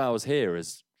 2 hours here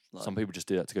is, like, some people just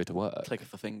do that to go to work. Click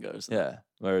of a finger. Yeah.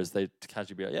 Whereas they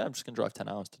casually be like, yeah, I'm just going to drive 10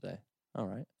 hours today. All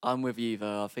right. I'm with you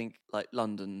though. I think like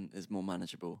London is more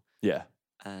manageable. Yeah.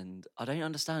 And I don't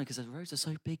understand because the roads are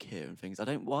so big here and things.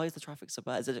 Why is the traffic so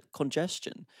bad? Is it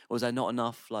congestion? Or is there not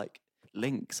enough like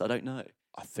links? I don't know.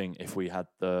 I think if we had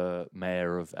the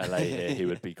mayor of LA here, he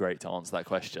would be great to answer that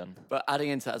question. But adding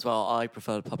into that as well, I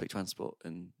prefer public transport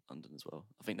in London as well.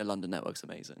 I think the London network's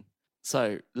amazing.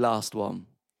 So, last one,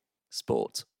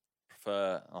 sport.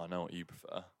 I know what you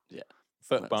prefer. Yeah.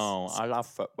 Football. I love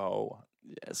football.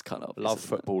 Yeah, it's kind of Love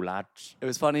football, lads. It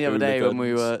was funny the other day when we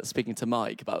Hooligans. were speaking to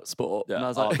Mike about sport. Yeah, And I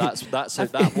was like,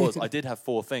 that was. I did have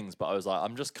 4 things, but I was like,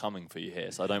 I'm just coming for you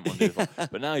here, so I don't want to do it.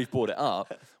 But now you've brought it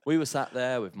up. We were sat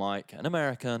there with Mike, an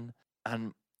American,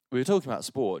 and we were talking about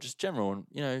sport, just general, and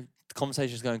the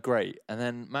conversation's going great. And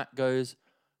then Matt goes,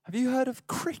 "Have you heard of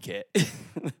cricket?"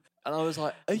 And I was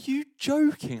like, "Are you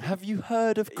joking? Have you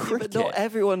heard of cricket?" But not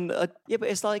everyone. But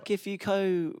it's like if you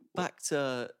go back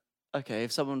to. Okay,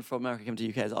 if someone from America came to the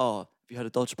UK and says, have you heard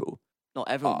of dodgeball? Not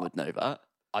everyone would know that.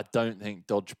 I don't think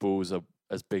dodgeball's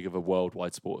as big of a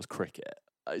worldwide sport as cricket.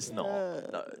 It's not.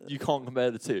 No, you can't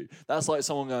compare the two. That's like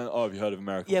someone going, have you heard of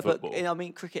American football? Yeah,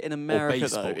 but cricket in America, or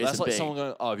baseball. though, That's like big. someone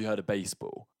going, have you heard of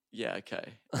baseball? Yeah, okay.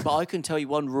 But I can tell you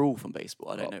one rule from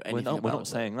baseball. I don't know anything about it. We're not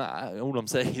saying that. All I'm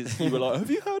saying is you were like,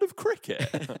 have you heard of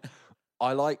cricket?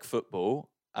 I like football.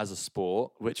 as a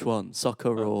sport. Which one?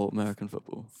 Soccer or American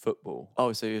football? Football.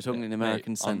 Oh, so you're talking in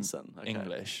American sense then? Okay.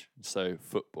 English, so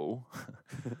football,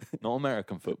 not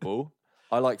American football.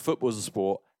 I like football as a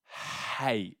sport.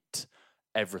 Hate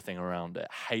everything around it.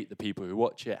 Hate the people who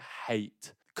watch it.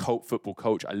 Hate football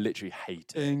culture. I literally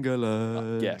hate it.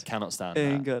 England. Yeah, cannot stand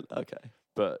England. Okay.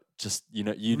 But just you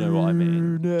know what I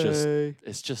mean.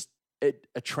 It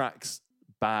attracts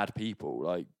bad people.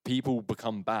 Like people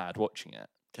become bad watching it.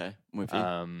 Okay, I'm with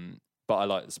you. But I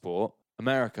like the sport.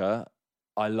 America,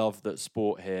 I love that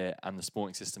sport here and the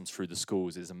sporting systems through the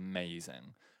schools is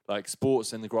amazing. Like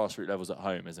sports in the grassroots levels at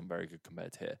home isn't very good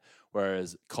compared to here.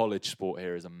 Whereas college sport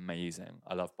here is amazing.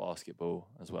 I love basketball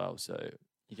as well. So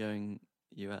you're going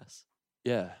US?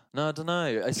 Yeah. No, I don't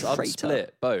know. I'm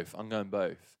split both. I'm going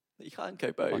both. You can't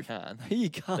go both. I can. You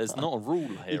can't. There's not a rule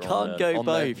here. You can't go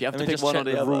both. You have to pick one or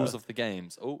the other. Rules of the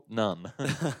games. Oh, none.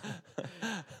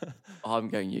 I'm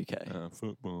going UK.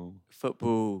 Football.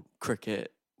 Football,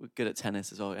 cricket. We're good at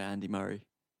tennis as well. Andy Murray.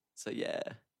 So yeah,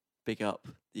 big up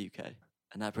the UK.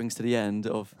 And that brings to the end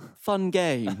of Fun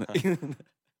Game.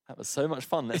 That was so much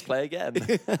fun. Let's play again.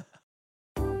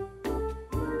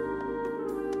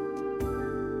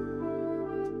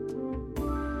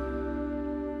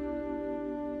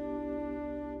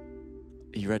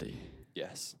 Are you ready?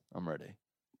 Yes, I'm ready.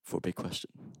 For a big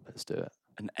question. Let's do it.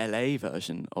 An LA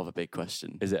version of a big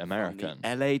question. Is it American?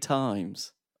 LA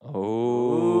Times.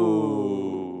 Oh.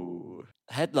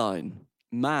 Headline.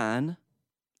 Man,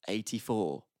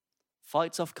 84.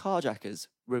 Fights off carjackers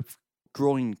with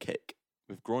groin kick.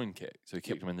 With groin kick? So he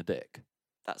kicked him in the dick?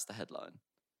 That's the headline.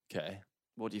 Okay.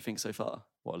 What do you think so far?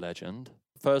 What a legend.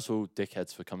 First of all,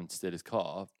 dickheads for coming to steal his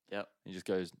car. Yep. He just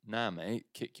goes, nah, mate,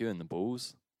 kick you in the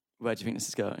balls. Where do you think this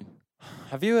is going?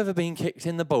 Have you ever been kicked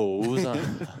in the balls?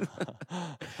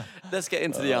 Let's get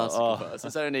into the article first.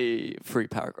 It's only 3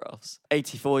 paragraphs.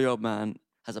 84-year-old man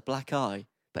has a black eye,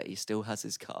 but he still has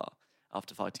his car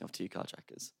after fighting off 2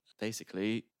 carjackers.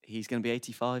 Basically, he's going to be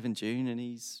 85 in June and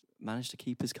he's managed to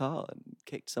keep his car and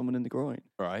kicked someone in the groin.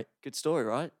 Right. Good story,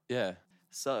 right? Yeah.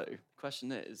 So, the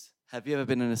question is, have you ever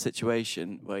been in a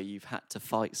situation where you've had to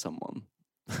fight someone?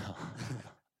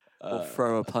 Or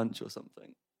throw a punch or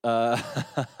something?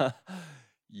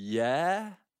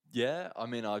 Yeah. I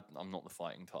mean, I'm not the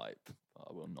fighting type.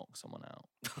 I will knock someone out.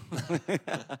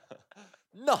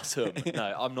 Not him.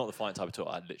 No, I'm not the fighting type at all.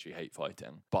 I literally hate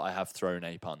fighting. But I have thrown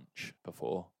a punch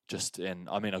before.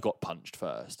 I got punched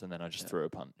first, and then I just threw a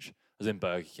punch. I was in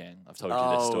Burger King. I've told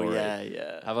you this story.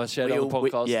 Yeah. Have I shared it on the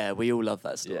podcast? We all love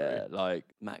that story. Yeah, like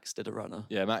Max did a runner.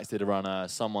 Yeah, Max did a runner.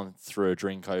 Someone threw a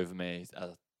drink over me.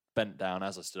 Bent down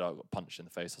as I stood up, got punched in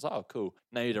the face. I was like, oh, cool.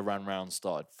 Nader ran round,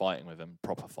 started fighting with him,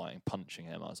 proper fighting, punching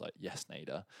him. I was like, yes,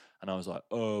 Nader. And I was like,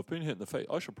 oh, I've been hit in the face.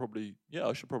 I should probably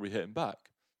hit him back.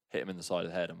 Hit him in the side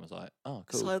of the head and was like, oh,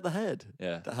 cool. Side of the head?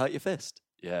 Yeah. That hurt your fist?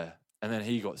 Yeah. And then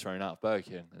he got thrown out of Burger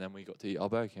King. And then we got to eat our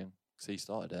Burger King because he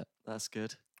started it. That's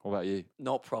good. What about you?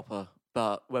 Not proper.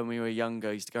 But when we were younger,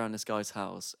 I used to go around this guy's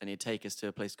house and he'd take us to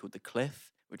a place called The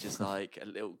Cliff, which is like a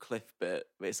little cliff bit.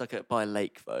 It's like by a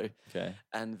lake, though. Okay.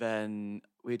 And then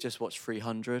we'd just watch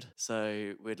 300.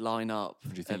 So we'd line up.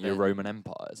 Do you think you're Roman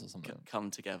empires or something? Come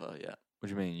together, yeah. What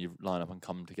do you mean? You line up and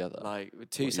come together? Like with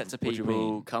 2 sets of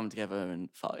people come together and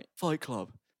fight. Fight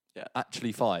club. Yeah.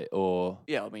 Actually fight or?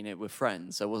 Yeah, I mean, we're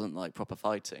friends, so it wasn't like proper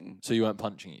fighting. So you weren't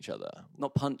punching each other?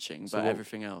 Not punching, but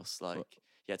everything else. Like,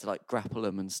 you had to like grapple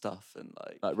them and stuff and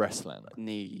like wrestling? Like,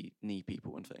 knee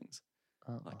people and things.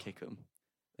 Like kick them.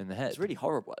 In the head? It's really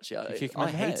horrible, actually. I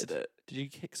hated it. Did you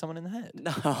kick someone in the head?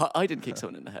 No, I didn't kick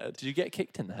someone in the head. Did you get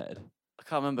kicked in the head? I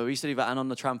can't remember. We used to do that, and on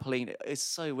the trampoline, it's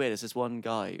so weird. There's this one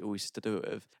guy who we used to do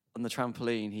it with. On the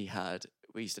trampoline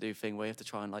we used to do a thing where you have to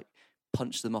try and like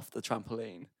punch them off the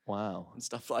trampoline. Wow. And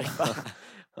stuff like that.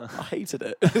 I hated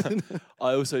it.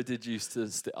 I also did used to,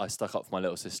 I stuck up for my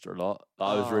little sister a lot.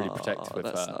 I was really protective with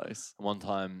that's her. Nice. And one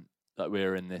time, like we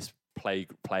were in this play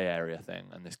area thing,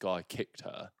 and this guy kicked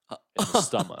her in the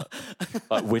stomach,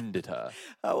 like winded her.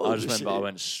 How old I just was remember she? I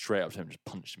went straight up to him, and just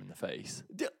punched him in the face.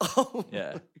 Oh.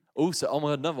 Yeah. Also, oh my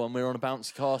God, another one. We were on a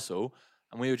bouncy castle,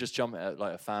 and we were just jumping at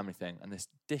like a family thing, and this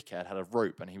dickhead had a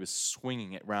rope, and he was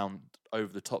swinging it round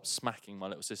over the top, smacking my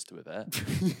little sister with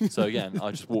it. So again,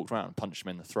 I just walked around and punched him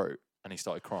in the throat, and he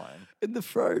started crying. In the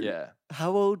throat? Yeah.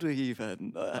 How old were you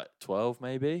then? Like 12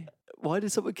 maybe? Why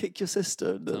did someone kick your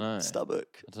sister in the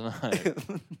stomach? I don't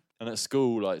know. And at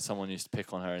school, like someone used to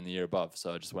pick on her in the year above,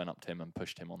 so I just went up to him and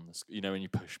pushed him on the. You know when you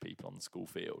push people on the school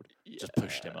field, just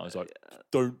pushed him. I was like,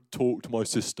 "Don't talk to my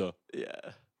sister."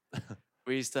 Yeah.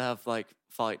 We used to have like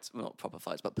fights, well, not proper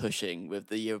fights, but pushing with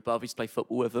the year above. We used to play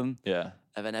football with them. Yeah.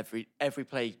 And then every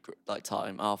play like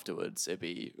time afterwards, it'd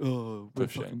be, we're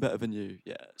Pushing. fucking better than you.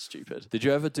 Yeah, stupid. Did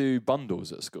you ever do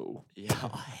bundles at school? Yeah,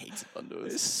 I hate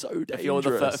bundles. It's so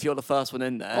dangerous. If you're the first one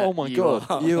in there, oh my God.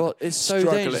 It's so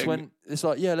struggling. dangerous when it's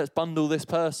like, yeah, let's bundle this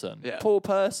person. Yeah. Poor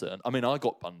person. I mean, I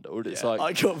got bundled. It's like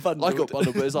I got bundled,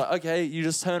 but it's like, okay, you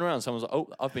just turn around. Someone's like, oh,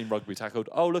 I've been rugby tackled.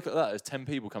 Oh, look at that. There's 10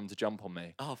 people come to jump on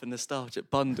me. Oh, the nostalgic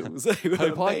bundles.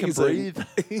 Hope I can breathe.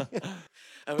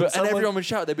 And everyone would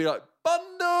shout. They'd be like, bundle!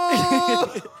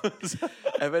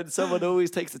 And then someone always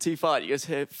takes the too far. You just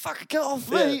hear, fuck, get off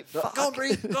me. Yeah. Can't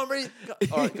breathe. All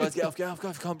right, guys, get off.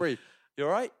 Can't breathe. You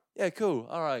all right? Yeah, cool.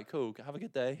 All right, cool. Have a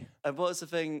good day. And what's the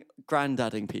thing?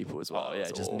 Granddading people as well. Oh, yeah,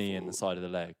 It's just awful. knee in the side of the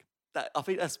leg. I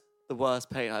think that's the worst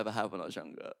pain I ever had when I was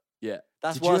younger. Yeah.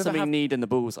 That's Did you worse ever than being have- kneed in the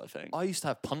balls, I think. I used to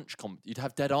have you'd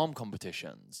have dead arm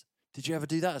competitions. Did you ever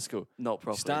do that at school? Not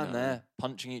properly. Stand no. there,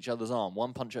 punching each other's arm,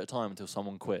 one punch at a time until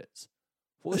someone quits.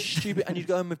 What a stupid... And you'd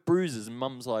go in with bruises and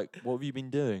mum's like, what have you been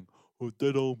doing? Oh,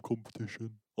 dead arm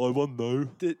competition. I won though.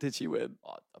 Did she win?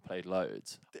 Oh, I played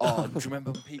loads. Oh, do you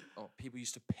remember when people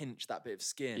used to pinch that bit of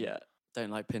skin? Yeah.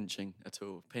 Don't like pinching at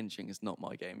all. Pinching is not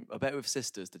my game. I bet with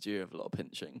sisters, did you have a lot of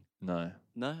pinching? No.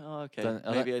 No? Oh, okay. Don't-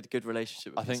 Maybe you had a good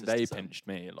relationship with I think your they sisters then. pinched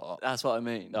me a lot. That's what I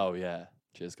mean. Oh, yeah.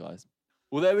 Cheers, guys.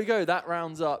 Well, there we go. That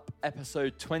rounds up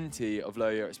episode 20 of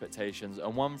Lower Your Expectations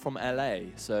and one from LA.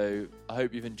 So I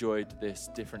hope you've enjoyed this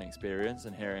different experience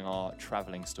and hearing our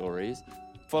traveling stories.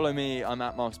 Follow me. I'm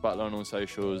at Marcus Butler on all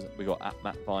socials. We got at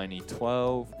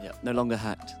MattViney12. Yeah, no longer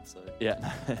hacked. So.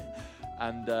 Yeah.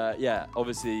 And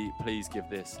obviously, please give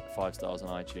this 5 stars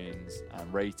on iTunes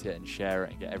and rate it and share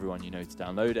it and get everyone you know to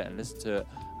download it and listen to it.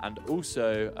 And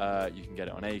also, you can get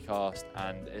it on Acast,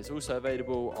 and it's also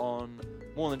available on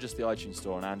more than just the iTunes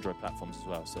store on Android platforms as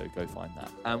well. So go find that.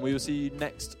 And we will see you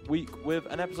next week with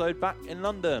an episode back in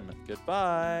London.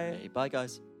 Goodbye. Hey, bye,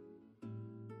 guys.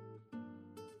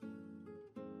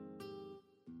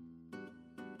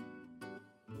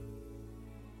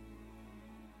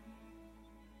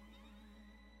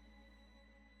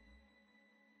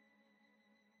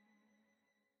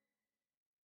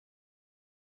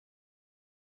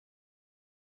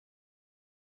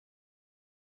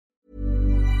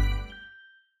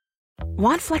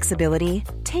 Want flexibility?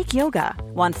 Take yoga.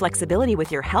 Want flexibility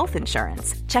with your health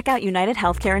insurance? Check out United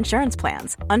Healthcare Insurance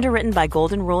Plans. Underwritten by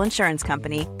Golden Rule Insurance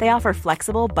Company, they offer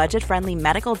flexible, budget-friendly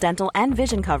medical, dental, and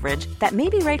vision coverage that may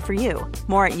be right for you.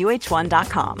 More at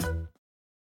UH1.com.